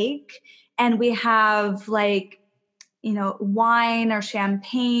or lake. And we have like, wine or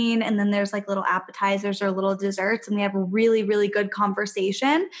champagne. And then there's like little appetizers or little desserts. And we have a really, really good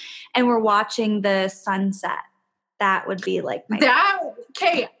conversation. And we're watching the sunset. That would be like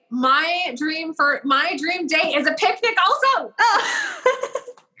okay. My dream date is a picnic also. Oh.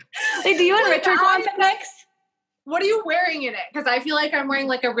 Wait, do you and Richard go on picnics? What are you wearing in it? Because I feel like I'm wearing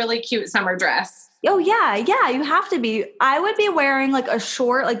like a really cute summer dress. Oh, yeah, you have to be. I would be wearing like a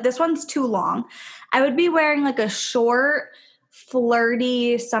short, like this one's too long. I would be wearing like a short,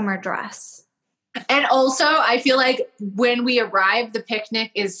 flirty summer dress. And also, I feel like when we arrive, the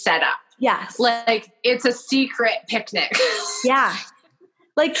picnic is set up. Yes. Like it's a secret picnic. Yeah.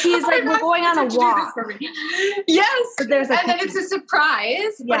 Like he's like, we're going on a walk. Yes. And then it's a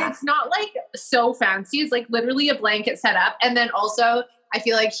surprise, but it's not like so fancy. It's like literally a blanket set up. And then also I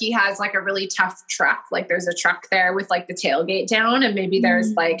feel like he has like a really tough truck. Like there's a truck there with like the tailgate down, and maybe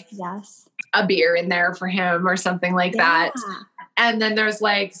there's like a beer in there for him or something like that. And then there's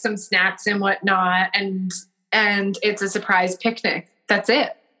like some snacks and whatnot. And it's a surprise picnic. That's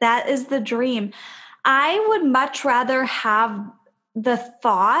it. That is the dream. I would much rather have the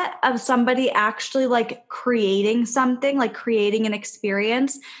thought of somebody actually like creating something, like creating an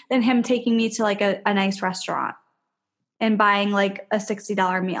experience, than him taking me to like a nice restaurant and buying like a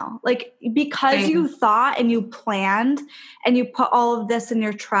 $60 meal. Like, because you thought and you planned and you put all of this in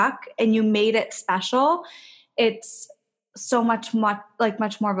your truck and you made it special, it's so much more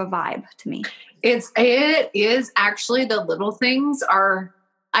of a vibe to me. It is actually, the little things are,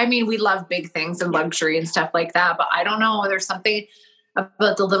 I mean, we love big things and luxury and stuff like that, but I don't know, there's something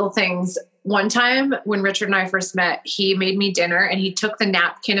about the little things. One time when Richard and I first met, he made me dinner and he took the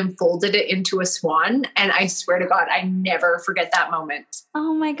napkin and folded it into a swan. And I swear to God, I never forget that moment.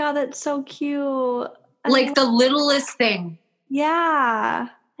 Oh my God, that's so cute. Like the littlest thing. Yeah,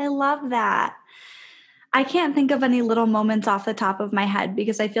 I love that. I can't think of any little moments off the top of my head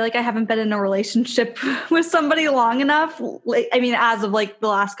because I feel like I haven't been in a relationship with somebody long enough. As of like the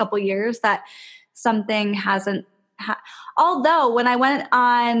last couple of years, that something hasn't. Although when I went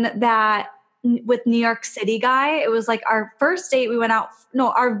on that with New York City guy, it was like our first date. We went out.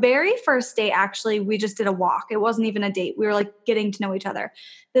 No, our very first date, actually, we just did a walk. It wasn't even a date. We were like getting to know each other.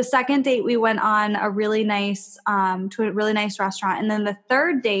 The second date, we went on a really nice, to a really nice restaurant. And then the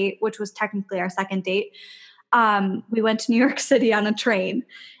third date, which was technically our second date, we went to New York City on a train.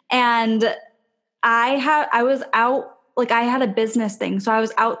 And I was out, like I had a business thing. So I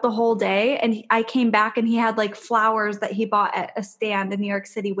was out the whole day, and I came back and he had like flowers that he bought at a stand in New York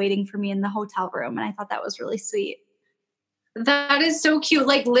City waiting for me in the hotel room. And I thought that was really sweet. That is so cute.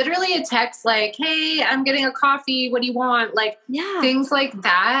 Like literally a text like, hey, I'm getting a coffee. What do you want? Like things like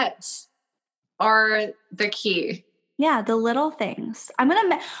that are the key. Yeah. The little things.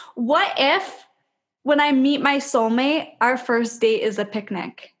 What if when I meet my soulmate, our first date is a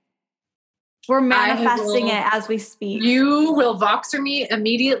picnic? We're manifesting it as we speak. You will Voxer me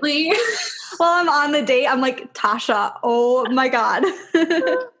immediately. While I'm on the date, I'm like, Tasha, oh my God.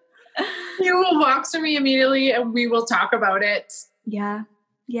 You will Voxer me immediately and we will talk about it. Yeah.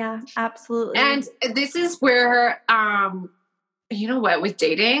 Yeah, absolutely. And this is where You know what? With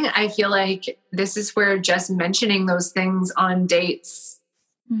dating, I feel like this is where just mentioning those things on dates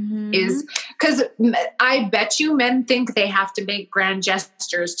is, because I bet you men think they have to make grand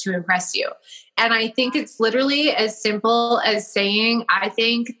gestures to impress you. And I think it's literally as simple as saying, I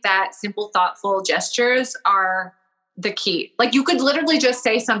think that simple, thoughtful gestures are the key. Like you could literally just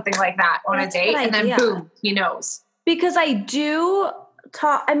say something like that on a date and then boom, he knows. Because I do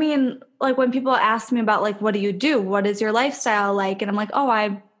talk, I mean, like when people ask me about like, what do you do? What is your lifestyle like? And I'm like, oh,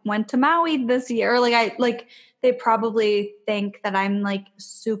 I went to Maui this year. Like they probably think that I'm like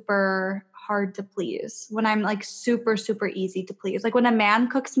super hard to please when I'm like super, super easy to please. Like when a man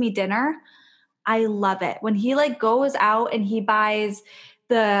cooks me dinner, I love it. When he like goes out and he buys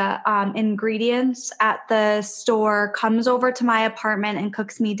the ingredients at the store, comes over to my apartment and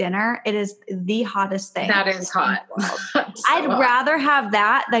cooks me dinner, it is the hottest thing. That is hot. I'd rather have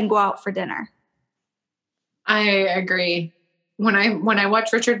that than go out for dinner. I agree. When I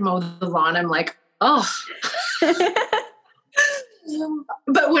watch Richard mow the lawn, I'm like, oh.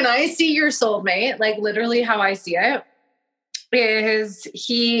 But when I see your soulmate, like literally how I see it is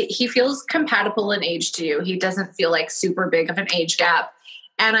he feels compatible in age to you. He doesn't feel like super big of an age gap.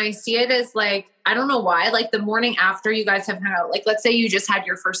 And I see it as like, I don't know why, like the morning after you guys have hung out, like let's say you just had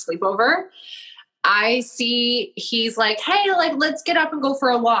your first sleepover. I see he's like, hey, like let's get up and go for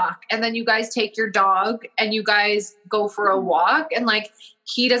a walk. And then you guys take your dog and you guys go for a walk. And like,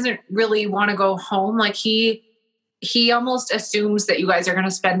 he doesn't really want to go home. Like he almost assumes that you guys are going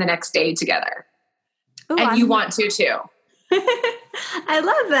to spend the next day together. Ooh, and you want to too. I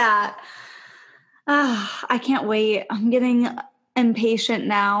love that. Oh, I can't wait. I'm getting impatient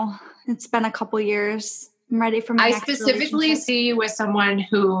now. It's been a couple years. I'm ready for my next specifically see you with someone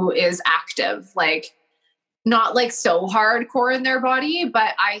who is active, like not like so hardcore in their body,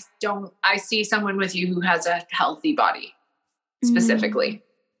 but I see someone with you who has a healthy body specifically.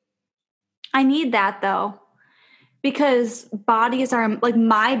 I need that though, because bodies are like,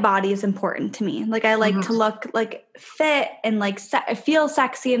 my body is important to me. Like I like to look like fit and like feel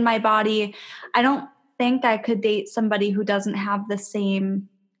sexy in my body. I don't think I could date somebody who doesn't have the same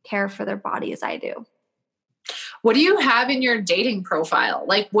care for their body as I do. What do you have in your dating profile?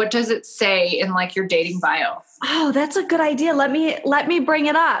 Like, what does it say in like your dating bio? Oh, that's a good idea. Let me bring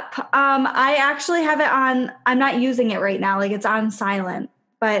it up. I actually have it on, I'm not using it right now. Like it's on silent,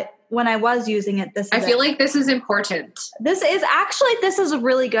 but when I was using it, I feel like this is important. This is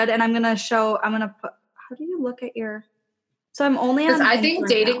really good. And I'm going to put, how do you look at your, so I'm only on. I think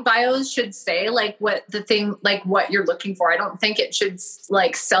dating bios should say like what the thing, like what you're looking for. I don't think it should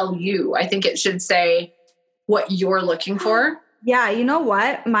like sell you. I think it should say what you're looking for. Yeah. You know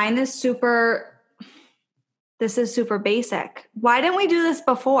what? Mine is this is super basic. Why didn't we do this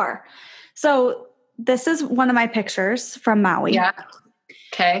before? So this is one of my pictures from Maui. Yeah.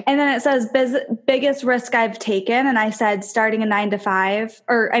 Okay. And then it says biggest risk I've taken. And I said starting a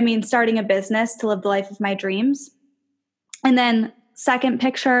 9-to-5, starting a business to live the life of my dreams. And then second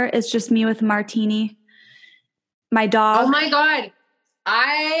picture is just me with a martini. My dog. Oh my God.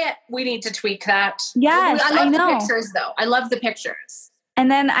 We need to tweak that. Yes, I love the pictures though. I love the pictures. And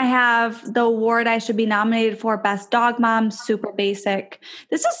then I have the award I should be nominated for, Best Dog Mom, super basic.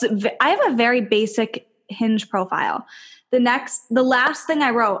 I have a very basic Hinge profile. The last thing I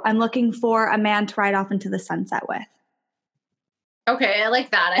wrote, I'm looking for a man to ride off into the sunset with. Okay, I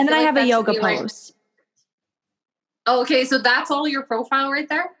like that. And then I have a yoga pose. Okay, so that's all your profile right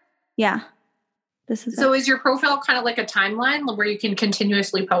there? Yeah. Is your profile kind of like a timeline where you can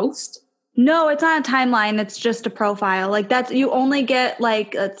continuously post? No, it's not a timeline. It's just a profile. Like you only get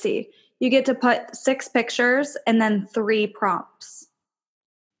like, let's see, you get to put 6 pictures and then 3 prompts.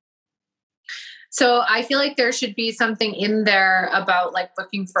 So I feel like there should be something in there about like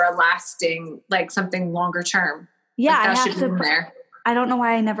looking for a lasting, like something longer term. Yeah, like that should be in there. I don't know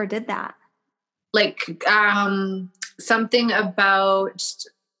why I never did that. Like something about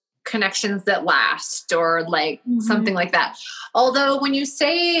connections that last or like something like that. Although when you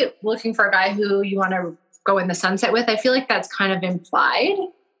say looking for a guy who you want to go in the sunset with, I feel like that's kind of implied.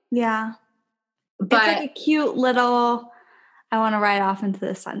 Yeah. But it's like a cute little, I want to ride off into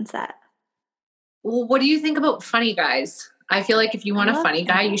the sunset. Well, what do you think about funny guys? I feel like if you want a funny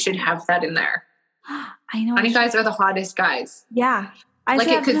guy, you should have that in there. I know. Funny guys are the hottest guys. Yeah. Like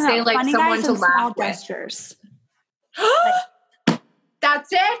it could say like someone to laugh with. Gestures. That's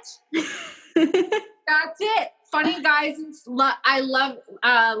it. That's it. Funny guys and I love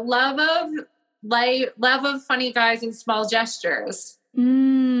love of funny guys and small gestures.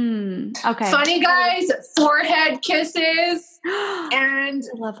 Okay. Funny guys, forehead kisses, and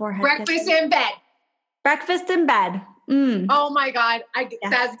I love forehead breakfast kisses. in bed. Breakfast in bed. Oh my God.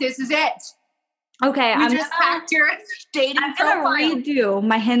 This is it. Okay. You just hacked your dating profile. I'm going to redo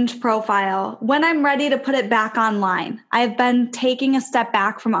my Hinge profile when I'm ready to put it back online. I've been taking a step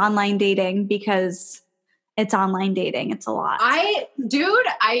back from online dating because it's online dating. It's a lot. I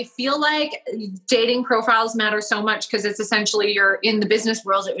feel like dating profiles matter so much because it's essentially in the business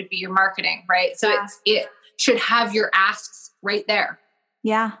world, it would be your marketing, right? So it should have your asks right there.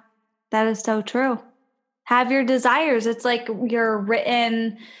 Yeah, that is so true. Have your desires. It's like your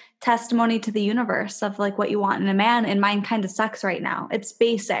written testimony to the universe of like what you want in a man, and mine kind of sucks right now. It's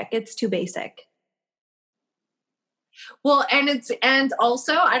basic. It's too basic. Well, and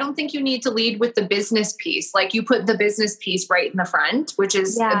also I don't think you need to lead with the business piece. Like you put the business piece right in the front, which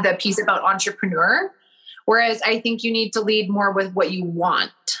is the piece about entrepreneur. Whereas I think you need to lead more with what you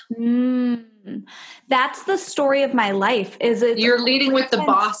want. That's the story of my life. You're leading with the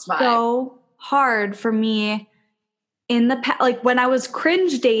boss vibe. So hard for me in the past. Like when I was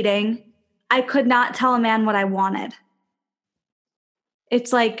cringe dating, I could not tell a man what I wanted.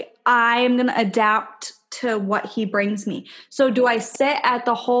 It's like I am going to adapt to what he brings me. So do I sit at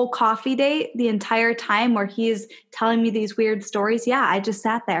the whole coffee date the entire time where he's telling me these weird stories? Yeah, I just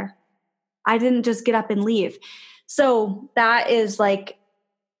sat there. I didn't just get up and leave. So that is like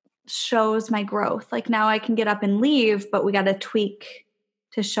shows my growth. Like now I can get up and leave, but we got to tweak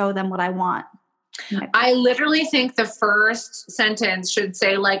to show them what I want. I literally think the first sentence should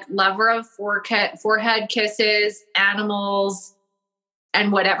say like lover of forehead kisses, animals,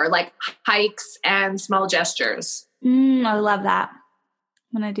 and whatever, like hikes and small gestures. I love that.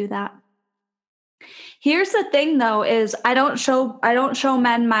 I'm going to do that. Here's the thing though, is I don't show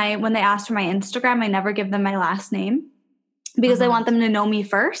men when they ask for my Instagram, I never give them my last name because I want them to know me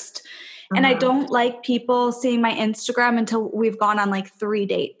first. And I don't like people seeing my Instagram until we've gone on like 3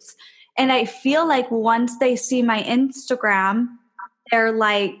 dates. And I feel like once they see my Instagram, they're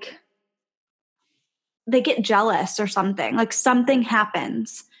like, they get jealous or something, like something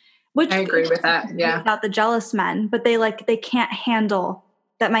happens, which I agree with that. Yeah. About the jealous men, but they can't handle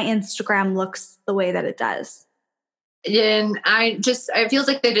that my Instagram looks the way that it does. And it feels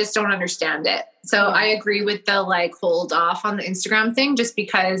like they just don't understand it. So I agree with the like hold off on the Instagram thing, just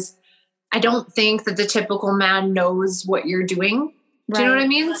because I don't think that the typical man knows what you're doing. Right. Do you know what I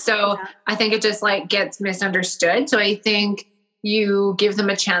mean? So I think it just like gets misunderstood. So I think you give them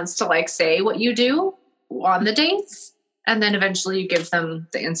a chance to like say what you do on the dates, and then eventually you give them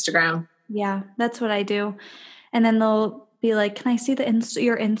the Instagram. Yeah, that's what I do. And then they'll be like, can I see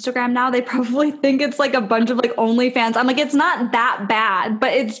your Instagram now? They probably think it's like a bunch of like OnlyFans. I'm like, it's not that bad,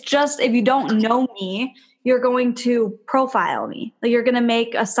 but it's just, if you don't know me, you're going to profile me. Like you're going to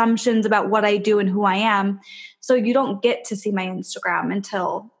make assumptions about what I do and who I am. So you don't get to see my Instagram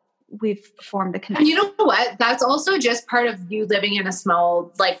until we've formed a connection. You know what? That's also just part of you living in a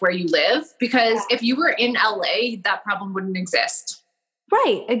small, like where you live, because if you were in LA, that problem wouldn't exist.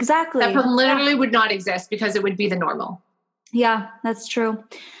 Right. Exactly. That problem literally would not exist because it would be the normal. Yeah, that's true.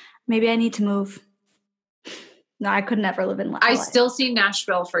 Maybe I need to move. No, I could never live in LA. I still see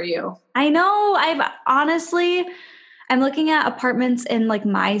Nashville for you. I know. I'm looking at apartments in like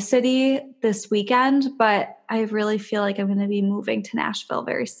my city this weekend, but I really feel like I'm going to be moving to Nashville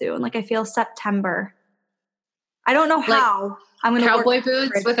very soon. Like I feel September. I don't know how. Like I'm going to cowboy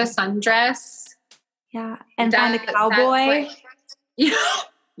boots with a sundress. Yeah, and find a cowboy.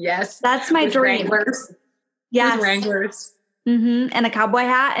 Yes, that's my dream. Wranglers. Yes, with Wranglers. And a cowboy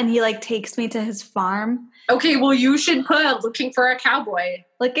hat, and he like takes me to his farm. Okay, well you should put looking for a cowboy.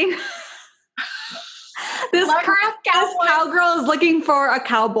 This cowgirl is looking for a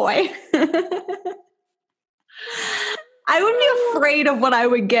cowboy. I would be afraid of what I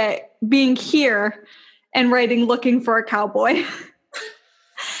would get being here and writing looking for a cowboy.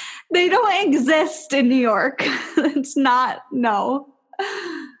 They don't exist in New York. It's not, no.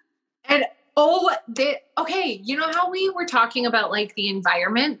 And okay, you know how we were talking about like the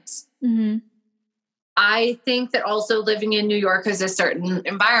environment? Mm-hmm. I think that also living in New York is a certain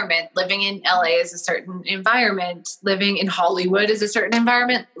environment. Living in LA is a certain environment. Living in Hollywood is a certain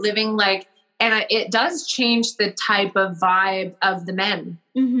environment. And it does change the type of vibe of the men.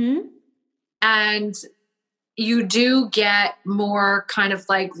 Mm-hmm. And you do get more kind of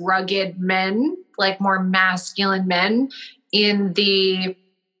like rugged men, like more masculine men in the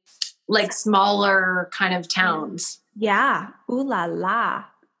like smaller kind of towns. Yeah. Ooh la la.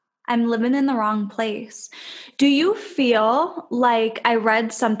 I'm living in the wrong place. Do you feel like, I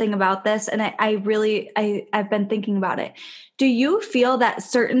read something about this and I've been thinking about it. Do you feel that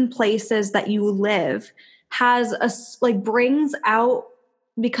certain places that you live brings out,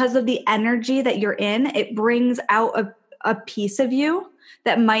 because of the energy that you're in, it brings out a piece of you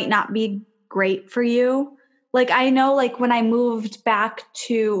that might not be great for you. Like I know like when I moved back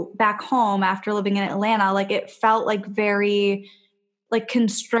home after living in Atlanta, like it felt like very like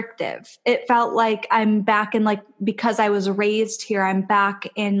constrictive. It felt like I'm back in like, because I was raised here, I'm back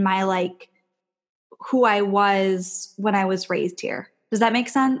in my like who I was when I was raised here. Does that make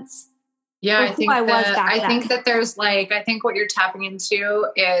sense? Yeah, I think that there's like, I think what you're tapping into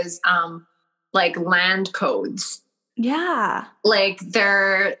is like land codes. Yeah. Like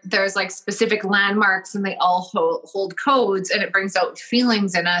there's like specific landmarks and they all hold codes, and it brings out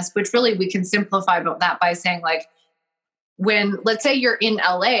feelings in us, which really we can simplify about that by saying like, when let's say you're in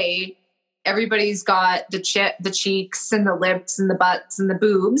LA, everybody's got the cheeks and the lips and the butts and the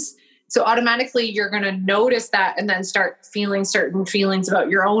boobs. So automatically you're going to notice that and then start feeling certain feelings about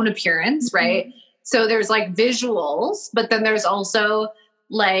your own appearance, right? Mm-hmm. So there's like visuals, but then there's also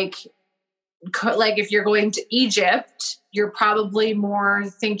like if you're going to Egypt, you're probably more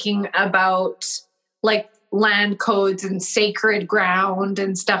thinking about like land codes and sacred ground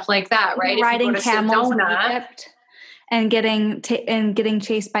and stuff like that, right? Riding camels in Egypt and getting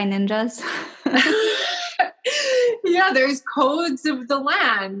chased by ninjas. Yeah, there's codes of the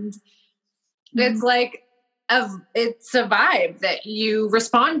land. It's like it's a vibe that you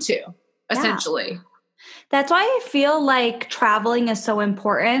respond to, essentially. Yeah. That's why I feel like traveling is so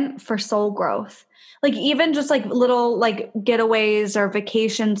important for soul growth. Like even just like little like getaways or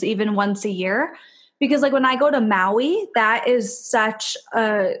vacations, even once a year. Because like when I go to Maui, that is such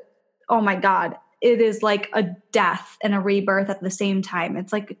oh my God, it is like a death and a rebirth at the same time.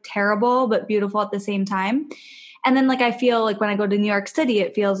 It's like terrible, but beautiful at the same time. And then like I feel like when I go to New York City,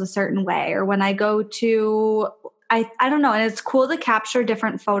 it feels a certain way. Or when I go to, I don't know. And it's cool to capture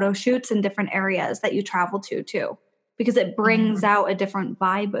different photo shoots in different areas that you travel to too, because it brings out a different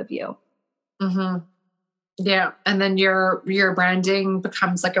vibe of you. Mm-hmm. Yeah. And then your branding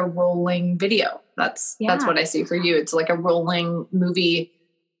becomes like a rolling video. That's what I see for you. It's like a rolling movie.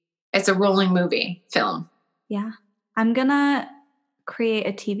 It's a rolling movie film. Yeah. I'm going to create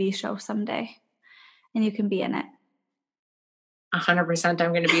a TV show someday and you can be in it. 100%.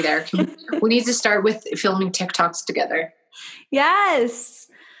 I'm going to be there. We need to start with filming TikToks together. Yes.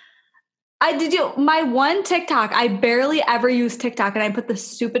 My one TikTok, I barely ever use TikTok and I put the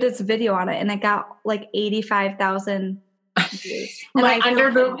stupidest video on it and it got like 85,000 views. My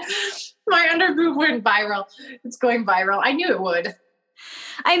underboob went viral. It's going viral. I knew it would.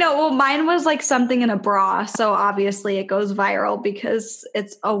 I know. Well, mine was like something in a bra. So obviously it goes viral because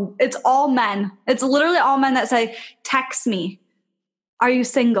it's all men. It's literally all men that say, text me. Are you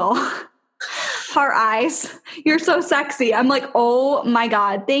single? Heart eyes. You're so sexy. I'm like, oh my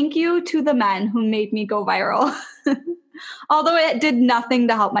God. Thank you to the men who made me go viral. Although it did nothing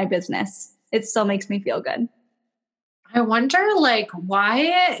to help my business. It still makes me feel good. I wonder like,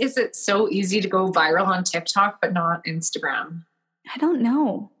 why is it so easy to go viral on TikTok, but not Instagram? I don't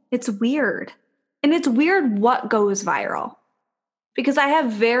know. It's weird. And it's weird what goes viral. Because I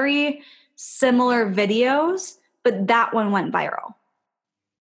have very similar videos, but that one went viral.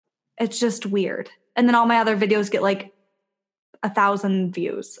 It's just weird. And then all my other videos get like 1,000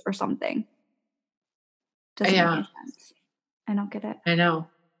 views or something. Doesn't make any sense. I don't get it. I know.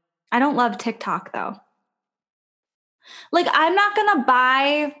 I don't love TikTok though. Like I'm not going to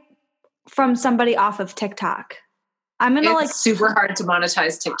buy from somebody off of TikTok. I'm going to like super hard to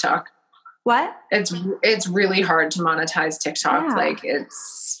monetize TikTok. What? It's really hard to monetize TikTok. Yeah. Like it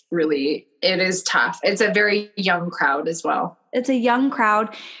is tough. It's a very young crowd as well. It's a young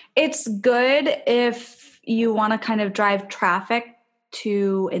crowd. It's good if you want to kind of drive traffic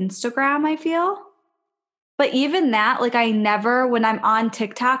to Instagram, I feel. But even that, like when I'm on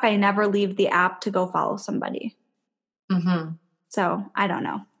TikTok, I never leave the app to go follow somebody. Mm-hmm. So I don't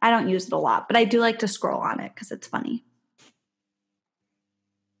know. I don't use it a lot, but I do like to scroll on it because it's funny.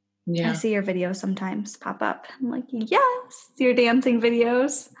 Yeah. I see your videos sometimes pop up. I'm like, yes, your dancing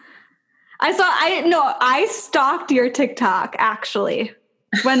videos. I stalked your TikTok actually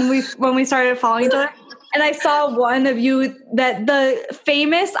when we started following each other. And I saw one of you that the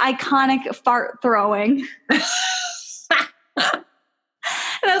famous iconic fart throwing. And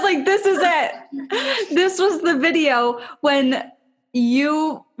I was like, this is it. This was the video when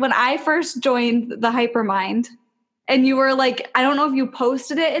I first joined the Hypermind. And you were like, I don't know if you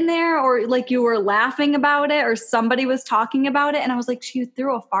posted it in there or like you were laughing about it or somebody was talking about it. And I was like, she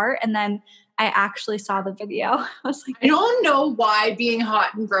threw a fart. And then I actually saw the video. I was like, I don't know why being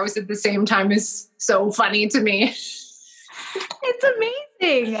hot and gross at the same time is so funny to me. It's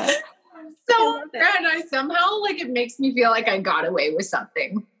amazing. So, and I somehow like, it makes me feel like I got away with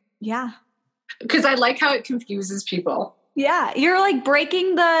something. Yeah. Because I like how it confuses people. Yeah, you're like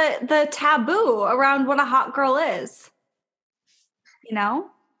breaking the taboo around what a hot girl is. You know?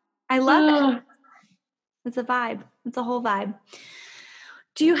 I love it. It's a vibe. It's a whole vibe.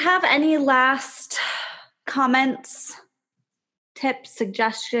 Do you have any last comments, tips,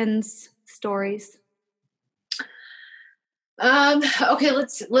 suggestions, stories? Okay,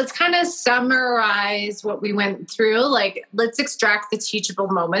 let's kind of summarize what we went through. Like, let's extract the teachable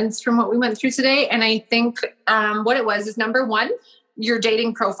moments from what we went through today. And I think what it was is, number one, your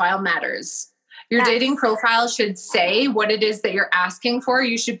dating profile matters. Your dating profile should say what it is that you're asking for.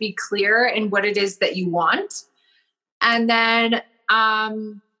 You should be clear in what it is that you want. And then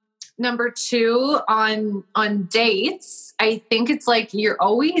number two, on dates, I think it's like you're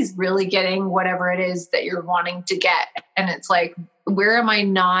always really getting whatever it is that you're wanting to get. And it's like, where am I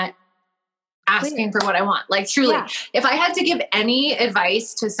not asking for what I want? Like, truly, if I had to give any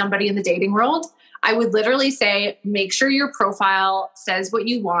advice to somebody in the dating world, I would literally say, make sure your profile says what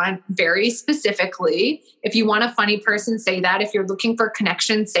you want very specifically. If you want a funny person, say that. If you're looking for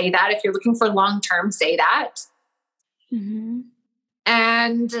connection, say that. If you're looking for long-term, say that. Mm-hmm.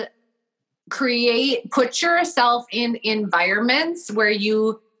 And put yourself in environments where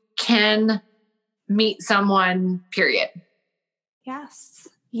you can meet someone, period.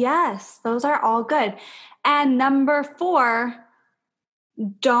 Yes, those are all good. And number 4,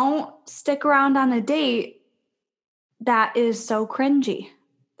 don't stick around on a date that is so cringy.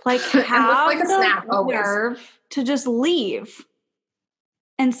 Like, have like a snack, the nerve to just leave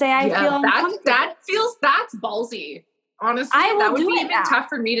and say, I feel uncomfortable. That's ballsy. Honestly, that would be even tough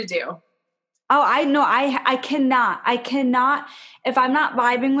for me to do. Oh, I know. I cannot. If I'm not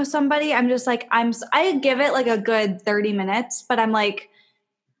vibing with somebody, I'm just like, I give it like a good 30 minutes, but I'm like,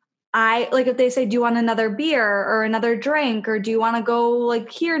 if they say, do you want another beer or another drink, or do you want to go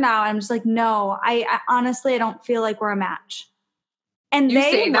like here now? I'm just like, no, I honestly, I don't feel like we're a match. And you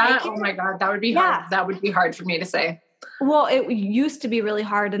say that? Oh my God, that would be hard. That would be hard for me to say. Well, it used to be really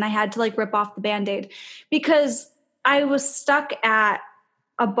hard, and I had to like rip off the Band-Aid because I was stuck at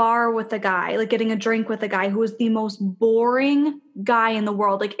a bar with a guy, like getting a drink with a guy who was the most boring guy in the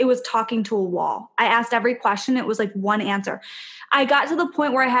world. Like, it was talking to a wall. I asked every question. It was like one answer. I got to the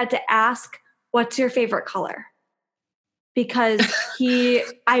point where I had to ask, what's your favorite color? Because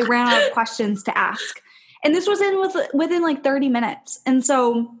I ran out of questions to ask. And this was within like 30 minutes. And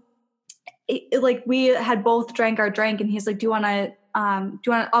so we had both drank our drink, and he's like, do you want to,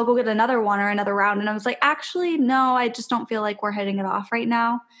 I'll go get another one or another round. And I was like, actually, no, I just don't feel like we're hitting it off right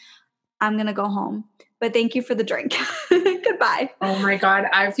now. I'm going to go home, but thank you for the drink. Goodbye. Oh my God.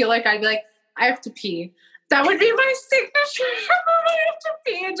 I feel like I'd be like, I have to pee. That would be my signature. I have to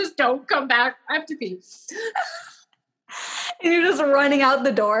pee and just don't come back. I have to pee. And you're just running out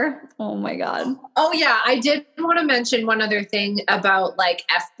the door. Oh my God. Oh yeah. I did want to mention one other thing about like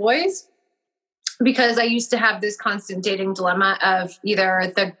F-boys. Because I used to have this constant dating dilemma of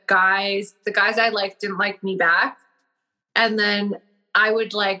either the guys I liked didn't like me back. And then I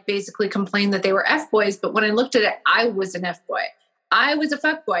would like basically complain that they were F-boys. But when I looked at it, I was an F-boy. I was a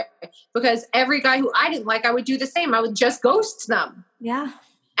fuck boy, because every guy who I didn't like, I would do the same. I would just ghost them. Yeah.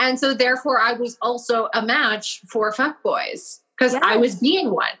 And so therefore I was also a match for fuck boys because I was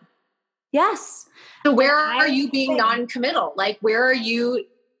being one. Yes. So where are you being non-committal? Like, where are you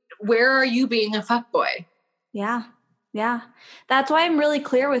being a fuckboy? Yeah. Yeah. That's why I'm really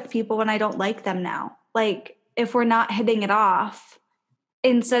clear with people when I don't like them now. Like, if we're not hitting it off,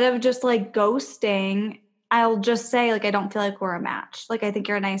 instead of just like ghosting, I'll just say like, I don't feel like we're a match. Like, I think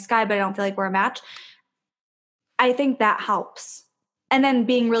you're a nice guy, but I don't feel like we're a match. I think that helps. And then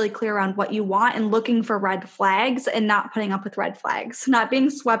being really clear around what you want and looking for red flags and not putting up with red flags, not being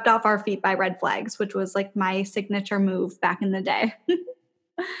swept off our feet by red flags, which was like my signature move back in the day.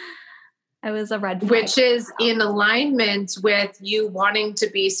 I was a red flag. Which is in alignment with you wanting to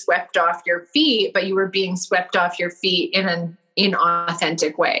be swept off your feet, but you were being swept off your feet in an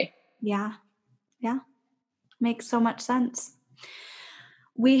inauthentic way. Yeah. Yeah. Makes so much sense.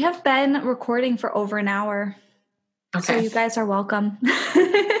 We have been recording for over an hour. Okay. So you guys are welcome.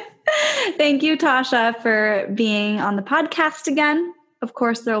 Thank you, Tasha, for being on the podcast again. Of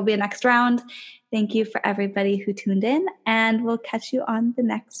course, there will be a next round. Thank you for everybody who tuned in, and we'll catch you on the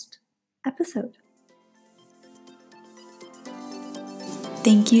next episode.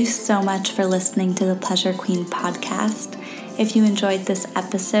 Thank you so much for listening to the Pleasure Queen podcast. If you enjoyed this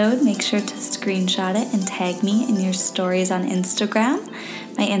episode, make sure to screenshot it and tag me in your stories on Instagram.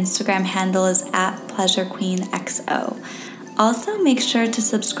 My Instagram handle is @PleasureQueenXO. Also, make sure to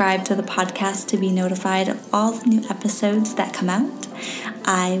subscribe to the podcast to be notified of all the new episodes that come out.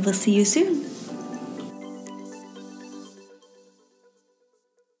 I will see you soon.